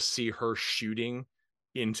 You just see her shooting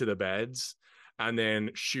into the beds and then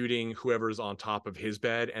shooting whoever's on top of his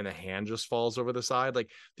bed, and a hand just falls over the side. Like,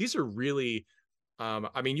 these are really,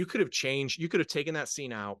 I mean, you could have taken that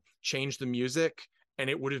scene out, changed the music, and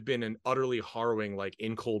it would have been an utterly harrowing, like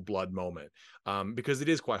in cold blood moment, because it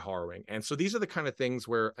is quite harrowing. And so these are the kind of things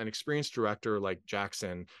where an experienced director like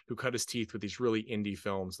Jackson, who cut his teeth with these really indie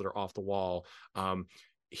films that are off the wall,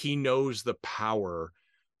 he knows the power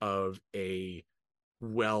of a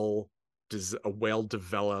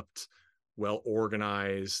well-developed,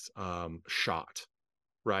 well-organized shot,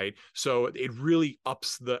 right? So it really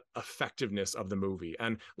ups the effectiveness of the movie.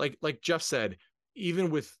 And like Jeff said, even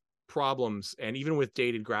with problems and even with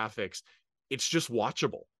dated graphics, it's just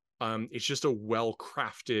watchable. It's just a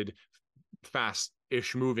well-crafted,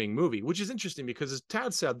 fast-ish moving movie, which is interesting because, as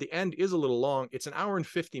Tad said, the end is a little long. It's an hour and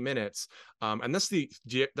 50 minutes, and that's the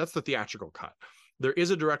theatrical cut. There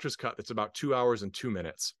is a director's cut that's about 2 hours and 2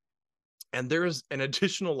 minutes. And there's an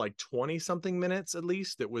additional like 20 something minutes at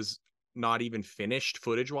least that was not even finished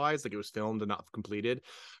footage wise, like it was filmed and not completed.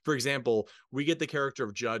 For example, we get the character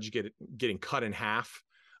of Judge getting cut in half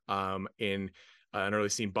in an early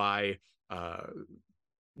scene by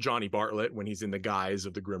Johnny Bartlett when he's in the guise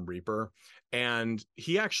of the Grim Reaper. And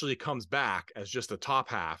he actually comes back as just a top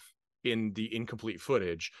half in the incomplete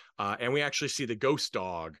footage. And we actually see the ghost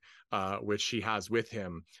dog, which he has with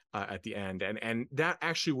him at the end. And that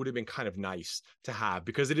actually would have been kind of nice to have,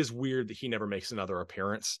 because it is weird that he never makes another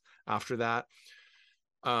appearance after that.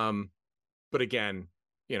 But again,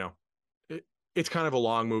 you know, it's kind of a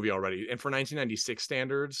long movie already. And for 1996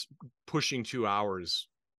 standards, pushing 2 hours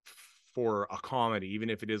for a comedy, even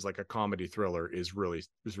if it is like a comedy thriller, is really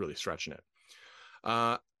stretching it.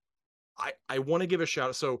 I want to give a shout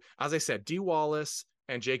out. So as I said, Dee Wallace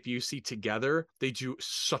and Jake Busey together, they do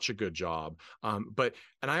such a good job. And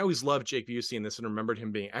I always loved Jake Busey in this and remembered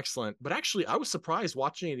him being excellent. But actually, I was surprised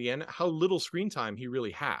watching it again how little screen time he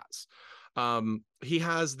really has. He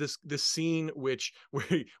has this scene where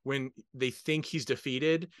when they think he's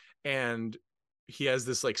defeated, and he has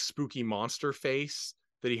this like spooky monster face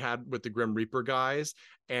that he had with the Grim Reaper guys,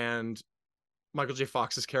 and Michael J.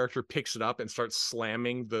 Fox's character picks it up and starts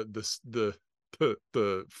slamming the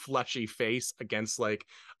fleshy face against like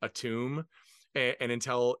a tomb, and then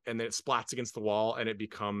it splats against the wall and it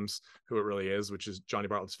becomes who it really is, which is Johnny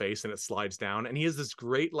Bartlett's face, and it slides down, and he has this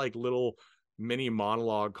great like little mini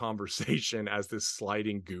monologue conversation as this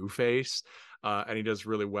sliding goo face, and he does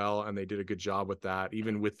really well, and they did a good job with that,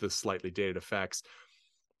 even with the slightly dated effects.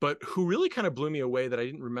 But who really kind of blew me away that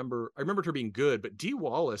I remembered her being good, but Dee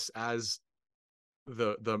Wallace as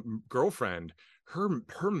the girlfriend,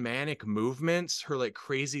 her manic movements, her like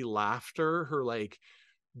crazy laughter, her like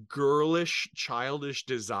girlish childish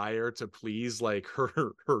desire to please like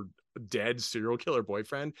her dead serial killer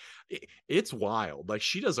boyfriend, it's wild. Like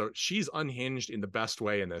she's unhinged in the best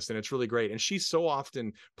way in this, and it's really great. And she's so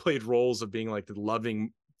often played roles of being like the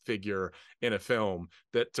loving figure in a film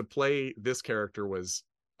that to play this character was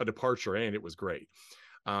a departure, and it was great.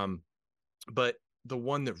 But the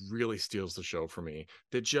one that really steals the show for me,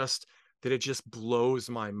 that it just blows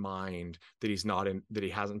my mind that he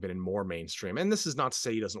hasn't been in more mainstream. And this is not to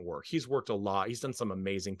say he doesn't work. He's worked a lot. He's done some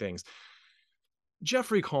amazing things.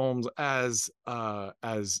 Jeffrey Combs as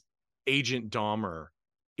Agent Dahmer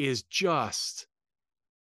is just,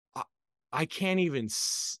 I can't even,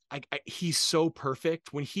 he's so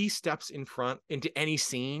perfect. When he steps in front into any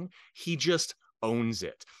scene, he just owns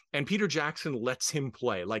it. And Peter Jackson lets him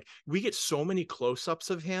play. Like, we get so many close-ups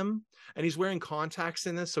of him, and he's wearing contacts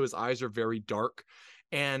in this, so his eyes are very dark,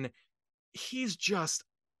 and he's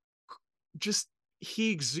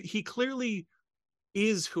he clearly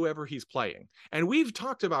is whoever he's playing. And we've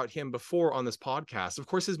talked about him before on this podcast. Of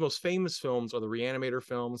course, his most famous films are the Reanimator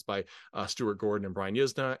films by Stuart Gordon and Brian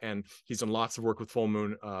Yuzna, and he's done lots of work with Full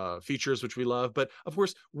Moon Features, which we love. But of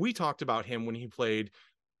course, we talked about him when he played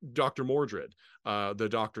Dr. Mordred, the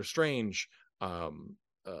Doctor Strange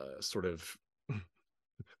sort of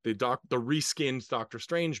the reskinned Doctor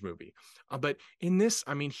Strange movie. But in this,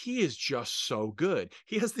 I mean, he is just so good.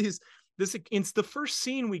 He has it's the first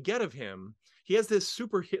scene we get of him. He has this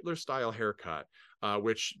super Hitler style haircut,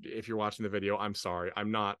 which if you're watching the video, I'm sorry,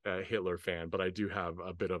 I'm not a Hitler fan, but I do have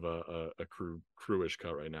a bit of a crewish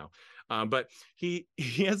cut right now. But he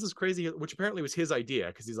has this crazy, which apparently was his idea,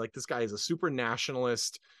 because he's like, this guy is a super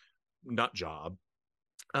nationalist nut job.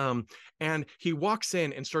 And he walks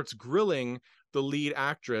in and starts grilling the lead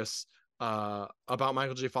actress about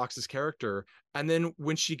Michael J. Fox's character. And then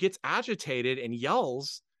when she gets agitated and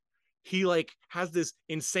yells, he like has this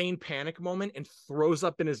insane panic moment and throws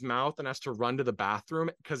up in his mouth and has to run to the bathroom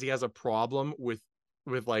because he has a problem with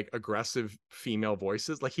like aggressive female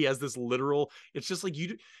voices. Like, he has this literal, it's just like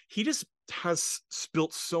he just has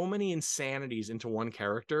spilt so many insanities into one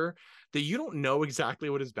character that you don't know exactly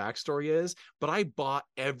what his backstory is, but I bought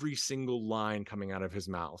every single line coming out of his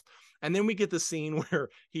mouth. And then we get the scene where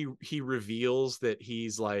he reveals that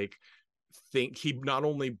he's like, he not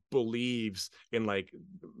only believes in like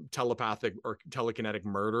telepathic or telekinetic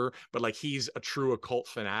murder, but like he's a true occult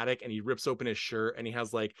fanatic, and he rips open his shirt and he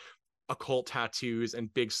has like occult tattoos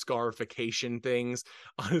and big scarification things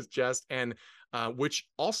on his chest, and which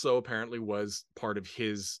also apparently was part of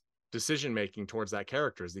his decision making towards that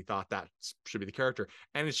character, as he thought that should be the character.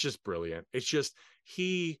 And it's just brilliant. It's just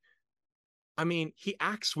he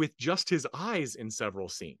acts with just his eyes in several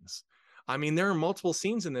scenes. I mean, there are multiple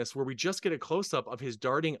scenes in this where we just get a close-up of his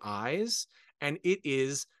darting eyes, and it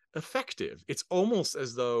is effective. It's almost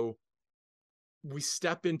as though we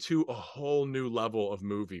step into a whole new level of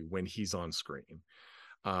movie when he's on screen.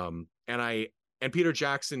 And Peter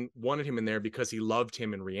Jackson wanted him in there because he loved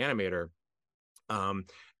him in Reanimator. And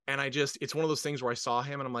it's one of those things where I saw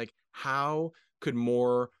him and I'm like, how could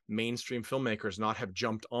more mainstream filmmakers not have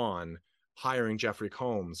jumped on hiring Jeffrey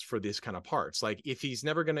Combs for these kind of parts? Like, if he's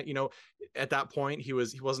never gonna, at that point he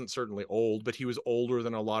wasn't certainly old, but he was older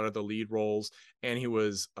than a lot of the lead roles, and he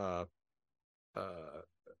was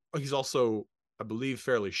he's also, I believe,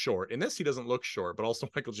 fairly short. In this, he doesn't look short, but also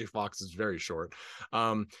Michael J. Fox is very short.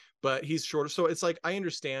 But he's shorter. So it's like, I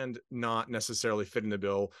understand not necessarily fitting the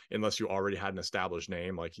bill unless you already had an established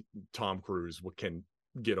name, like Tom Cruise can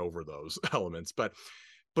get over those elements. But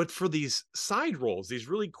for these side roles, these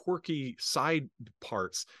really quirky side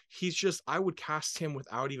parts, I would cast him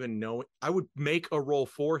without even knowing. I would make a role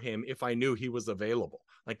for him if I knew he was available.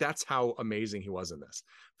 Like, that's how amazing he was in this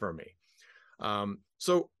for me.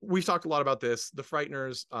 So we've talked a lot about this. The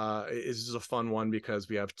Frighteners is a fun one because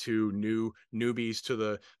we have two newbies to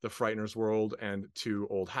the Frighteners world and two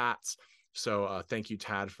old hats. So thank you,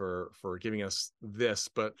 Tad, for giving us this.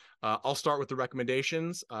 But I'll start with the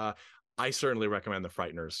recommendations. I certainly recommend the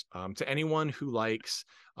Frighteners to anyone who likes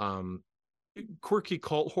quirky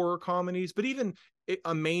cult horror comedies, but even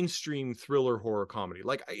a mainstream thriller horror comedy.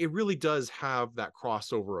 Like, it really does have that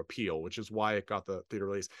crossover appeal, which is why it got the theater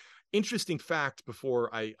release. Interesting fact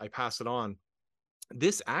before I pass it on,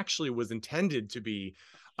 this actually was intended to be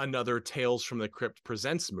another Tales from the Crypt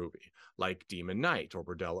Presents movie, like Demon Knight or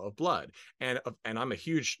Bordello of Blood. And I'm a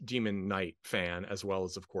huge Demon Knight fan, as well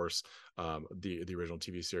as, of course, the original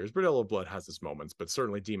TV series. Bordello of Blood has its moments, but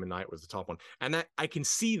certainly Demon Knight was the top one. And that I can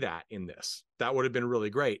see that in this. That would have been really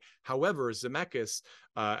great. However, Zemeckis,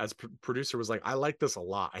 as producer, was like, I like this a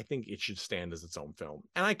lot. I think it should stand as its own film.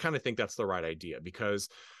 And I kind of think that's the right idea, because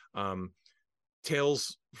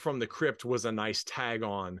Tales from the Crypt was a nice tag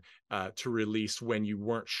on to release when you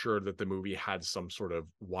weren't sure that the movie had some sort of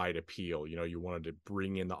wide appeal. You know, you wanted to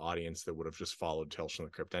bring in the audience that would have just followed Tales from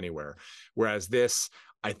the Crypt anywhere. Whereas this,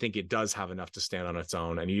 I think it does have enough to stand on its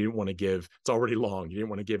own, and you didn't want to give, it's already long, you didn't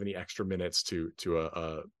want to give any extra minutes to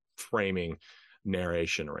a framing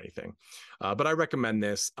narration or anything. But I recommend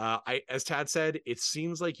this. As Tad said, it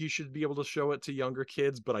seems like you should be able to show it to younger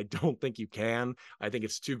kids, but I don't think you can. I think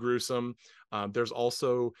it's too gruesome. There's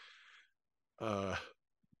also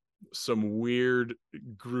some weird,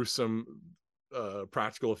 gruesome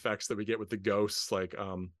practical effects that we get with the ghosts. Like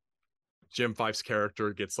Jim Fife's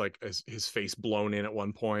character gets like his face blown in at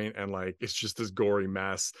one point, and like it's just this gory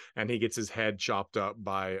mess, and he gets his head chopped up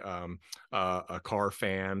by a car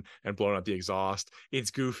fan and blown out the exhaust.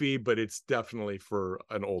 It's goofy, but it's definitely for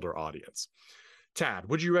an older audience. Tad,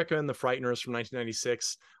 would you recommend The Frighteners from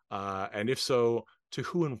 1996? And if so, to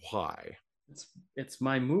who and why? It's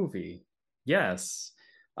my movie. Yes.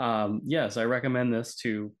 Yes, I recommend this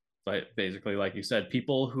to, basically, like you said,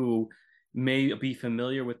 people who may be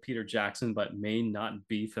familiar with Peter Jackson, but may not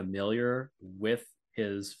be familiar with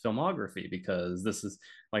his filmography, because this is,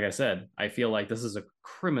 like I said, I feel like this is a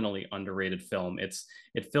criminally underrated film. It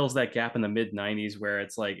fills that gap in the mid 90s where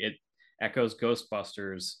it's like it echoes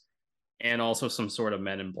Ghostbusters and also some sort of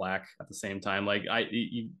Men in Black at the same time. Like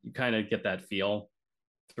you kind of get that feel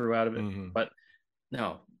throughout of it. Mm-hmm. But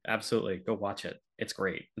no, absolutely, go watch it. It's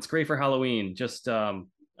great. It's great for Halloween. Just I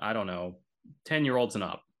don't know, 10-year-olds and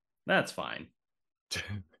up. That's fine.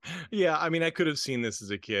 Yeah, I mean, I could have seen this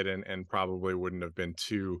as a kid and probably wouldn't have been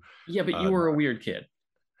too. Yeah, but you were a weird kid.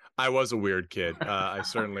 I was a weird kid. I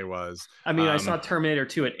certainly was. I mean, I saw Terminator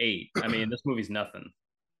 2 at 8. I mean, this movie's nothing.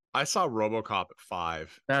 I saw RoboCop at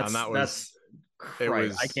 5. That's I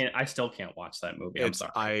still can't watch that movie. I'm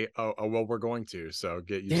sorry. Well, we're going to, so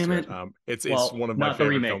get used to it. It's one of my favorite the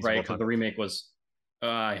remake, films, right? Because the remake was.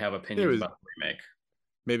 I have opinions about the remake.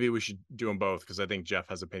 Maybe we should do them both, because I think Jeff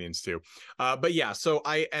has opinions too. But yeah, so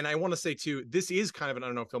I want to say too, this is kind of an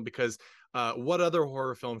unknown film, because what other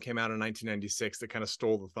horror film came out in 1996 that kind of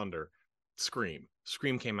stole the thunder? Scream.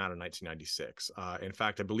 Scream came out in 1996. In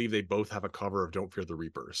fact, I believe they both have a cover of Don't Fear the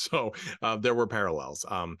Reaper. So there were parallels.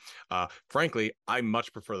 Frankly, I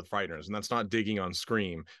much prefer The Frighteners, and that's not digging on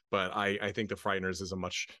Scream, but I think The Frighteners is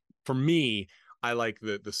for me, I like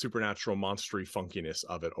the supernatural monstery funkiness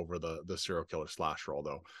of it over the serial killer slasher,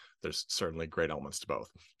 although there's certainly great elements to both.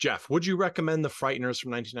 Jeff, would you recommend The Frighteners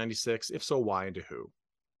from 1996? If so, why and to who?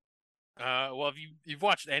 Well, if you've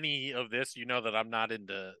watched any of this, you know that I'm not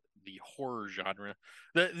into the horror genre.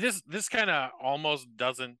 This kind of almost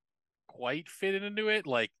doesn't quite fit into it.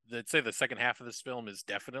 Like, let's say the second half of this film is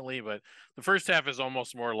definitely, but the first half is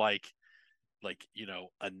almost more like you know,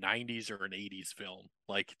 a 90s or an 80s film.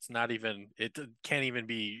 Like, it can't even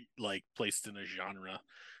be like placed in a genre.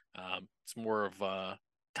 It's more of a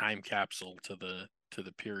time capsule to the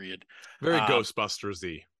period. Very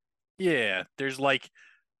Ghostbusters-y. Yeah, there's like,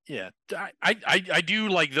 yeah, I do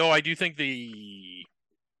like, though I do think the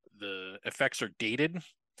effects are dated,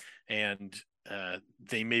 and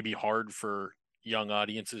they may be hard for young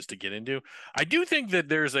audiences to get into. I do think that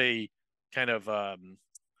there's a kind of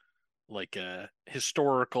like a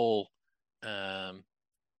historical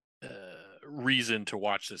reason to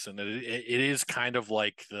watch this, and that it is kind of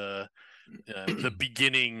like the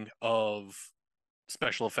beginning of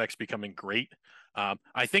special effects becoming great.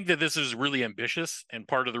 I think that this is really ambitious, and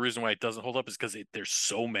part of the reason why it doesn't hold up is because there's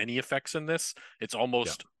so many effects in this. It's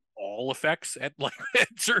almost all effects at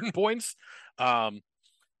certain points. Like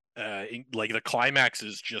the climax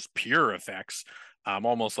is just pure effects.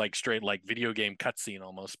 Almost like straight like video game cutscene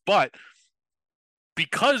almost. But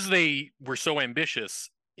because they were so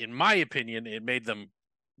ambitious, in my opinion, it made them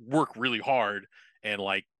work really hard and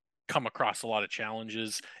like come across a lot of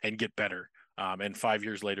challenges and get better. And 5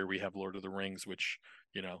 years later, we have Lord of the Rings, which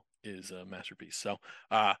is a masterpiece. So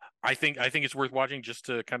I think it's worth watching just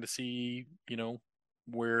to kind of see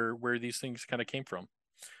where these things kind of came from.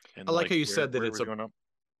 And I like how you said that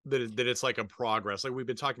that it's like a progress. Like we've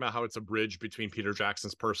been talking about how it's a bridge between Peter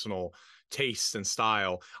Jackson's personal tastes and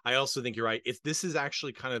style. I also think you're right. This is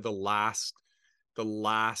actually kind of the last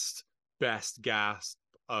best gasp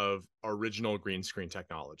of original green screen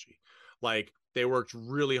technology. Like they worked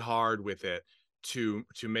really hard with it to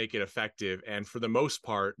make it effective, and for the most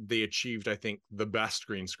part they achieved, I think, the best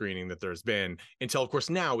green screening that there's been, until of course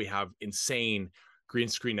now we have insane green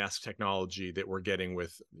screen-esque technology that we're getting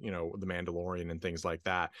with the Mandalorian and things like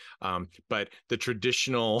that. But the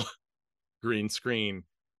traditional green screen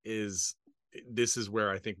this is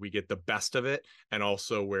where I think we get the best of it, and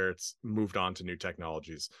also where it's moved on to new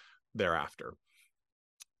technologies thereafter.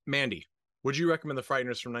 Mandy, would you recommend The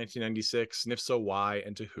Frighteners from 1996? And if so, why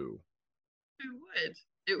and to who? I would.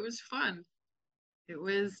 It was fun. It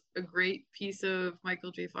was a great piece of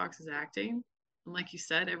Michael J. Fox's acting. And like you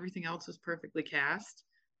said, everything else was perfectly cast.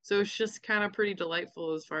 So it's just kind of pretty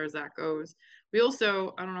delightful as far as that goes. We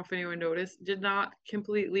also, I don't know if anyone noticed, did not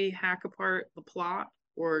completely hack apart the plot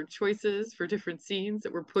or choices for different scenes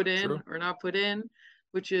that were put in True. or not put in,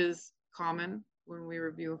 which is common when we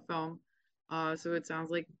review a film. So it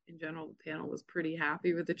sounds like in general the panel was pretty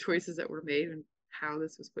happy with the choices that were made and how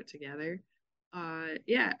this was put together.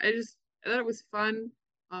 Yeah, I thought it was fun.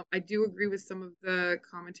 I do agree with some of the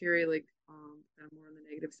commentary, like kind of more on the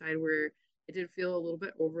negative side, where it did feel a little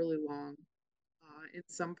bit overly long in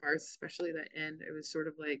some parts, especially the end. It was sort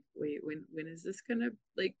of like, wait, when is this gonna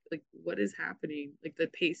like what is happening? Like the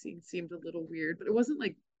pacing seemed a little weird, but it wasn't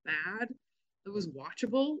like bad. It was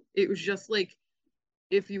watchable. It was just like,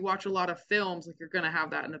 if you watch a lot of films, like you're gonna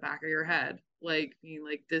have that in the back of your head. Like, being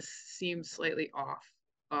like, this seems slightly off,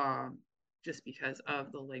 just because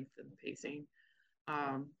of the length and the pacing.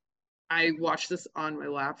 I watched this on my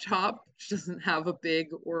laptop, which doesn't have a big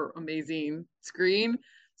or amazing screen,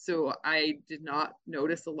 so I did not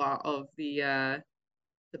notice a lot of the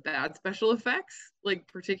bad special effects, like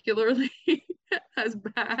particularly as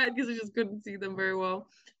bad, because I just couldn't see them very well.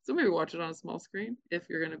 So maybe watch it on a small screen if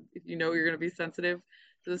you're gonna be sensitive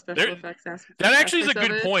to the special effects aspects. That actually is a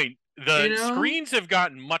good point. The screens have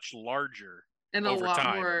gotten much larger and over a lot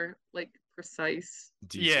time. more like precise.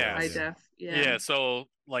 Yeah, high def. Yeah, so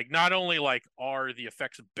like not only like are the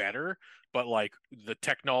effects better, but like the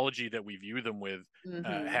technology that we view them with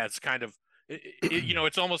has kind of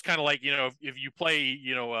it's almost kind of like if you play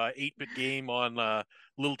a 8-bit game on a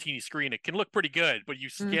little teeny screen, it can look pretty good, but you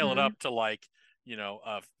scale it up to like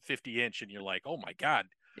a 50-inch and you're like, oh my god,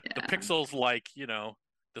 the pixels like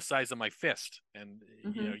the size of my fist, and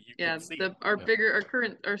you can see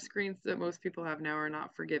our screens that most people have now are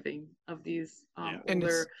not forgiving of these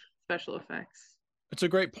older special effects. It's a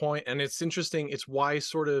great point, and it's interesting. It's why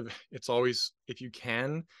it's always, if you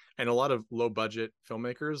can, and a lot of low budget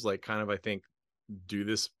filmmakers like kind of, I think, do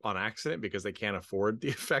this on accident because they can't afford the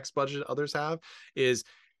effects budget others have, is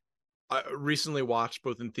I recently watched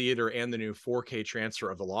both in theater and the new 4K transfer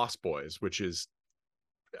of The Lost Boys, which is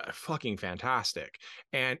fucking fantastic.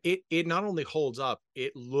 And it not only holds up,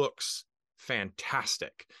 it looks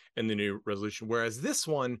fantastic in the new resolution. Whereas this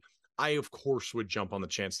one, I of course would jump on the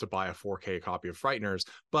chance to buy a 4K copy of Frighteners,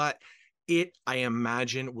 but I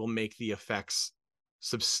imagine will make the effects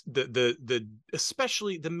the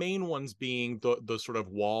especially the main ones being the sort of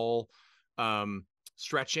wall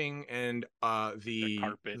stretching and the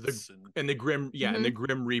carpets and the Grim and the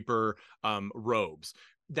Grim Reaper robes.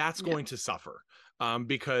 That's going to suffer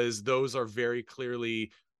because those are very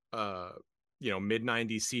clearly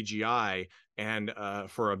mid-90s CGI and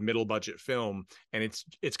for a middle budget film, and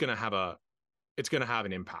it's going to have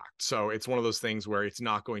an impact. So it's one of those things where it's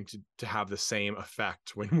not going to have the same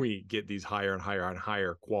effect when we get these higher and higher and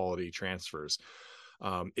higher quality transfers.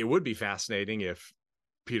 It would be fascinating if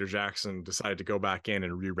Peter Jackson decided to go back in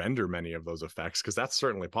and re-render many of those effects, because that's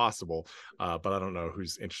certainly possible. But I don't know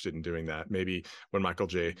who's interested in doing that. Maybe when Michael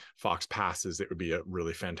J. Fox passes, it would be a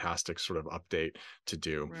really fantastic sort of update to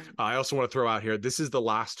do. Right. I also want to throw out here, this is the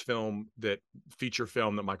last feature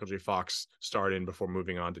film that Michael J. Fox starred in before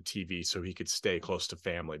moving on to TV, so he could stay close to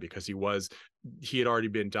family, because he had already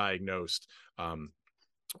been diagnosed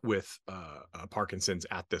with Parkinson's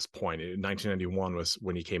at this point. In 1991 was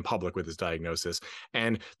when he came public with his diagnosis.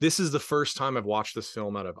 And this is the first time I've watched this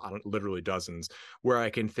film out of literally dozens where I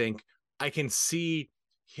can see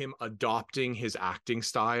him adopting his acting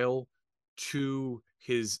style to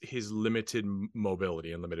his limited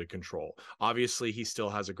mobility and limited control. Obviously, he still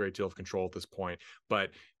has a great deal of control at this point,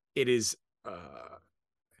 but it is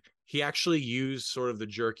he actually used sort of the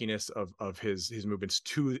jerkiness of his movements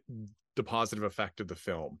to the positive effect of the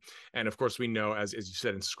film. And of course, we know, as you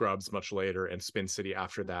said, in Scrubs much later and Spin City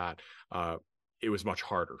after that, it was much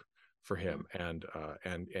harder for him,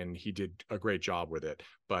 and he did a great job with it.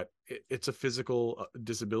 But it's a physical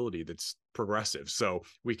disability that's progressive, so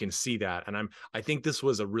we can see that. And I think this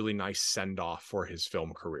was a really nice send off for his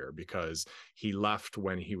film career, because he left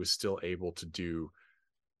when he was still able to do.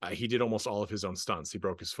 He did almost all of his own stunts. He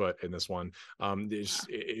broke his foot in this one.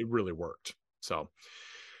 It really worked. So.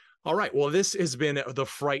 All right. Well, this has been The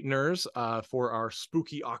Frighteners for our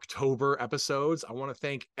spooky October episodes. I want to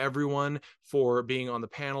thank everyone for being on the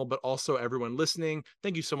panel, but also everyone listening.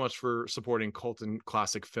 Thank you so much for supporting Colton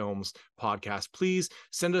Classic Films podcast. Please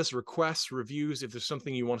send us requests, reviews. If there's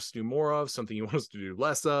something you want us to do more of, something you want us to do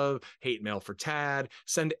less of, hate mail for Tad,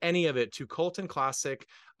 send any of it to Colton Classic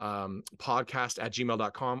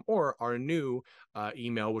podcast@gmail.com, or our new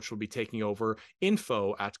email, which will be taking over,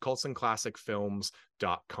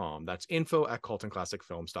 info@coltonclassicfilms.com. That's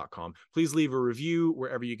info@coltonclassicfilms.com. Please leave a review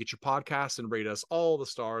wherever you get your podcasts and rate us all the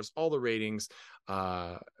stars, all the ratings,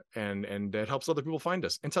 and it helps other people find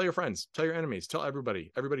us. And tell your friends, tell your enemies, tell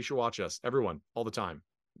everybody. Everybody should watch us. Everyone, all the time.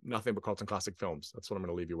 Nothing but Colton Classic Films. That's what I'm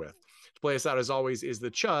going to leave you with. To play us out, as always, is the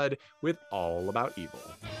Chud with All About Evil.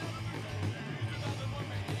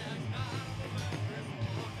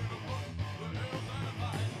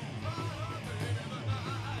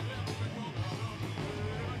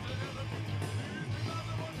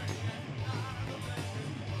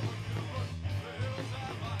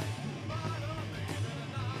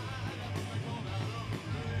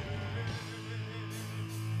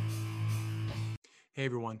 Hey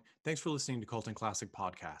everyone, thanks for listening to Colton Classic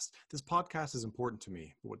Podcast. This podcast is important to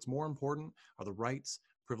me, but what's more important are the rights,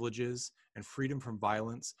 privileges, and freedom from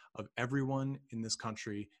violence of everyone in this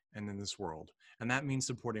country and in this world. And that means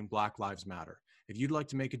supporting Black Lives Matter. If you'd like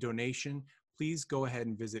to make a donation, please go ahead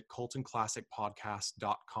and visit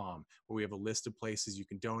coltonclassicpodcast.com, where we have a list of places you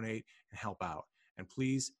can donate and help out. And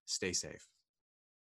please stay safe.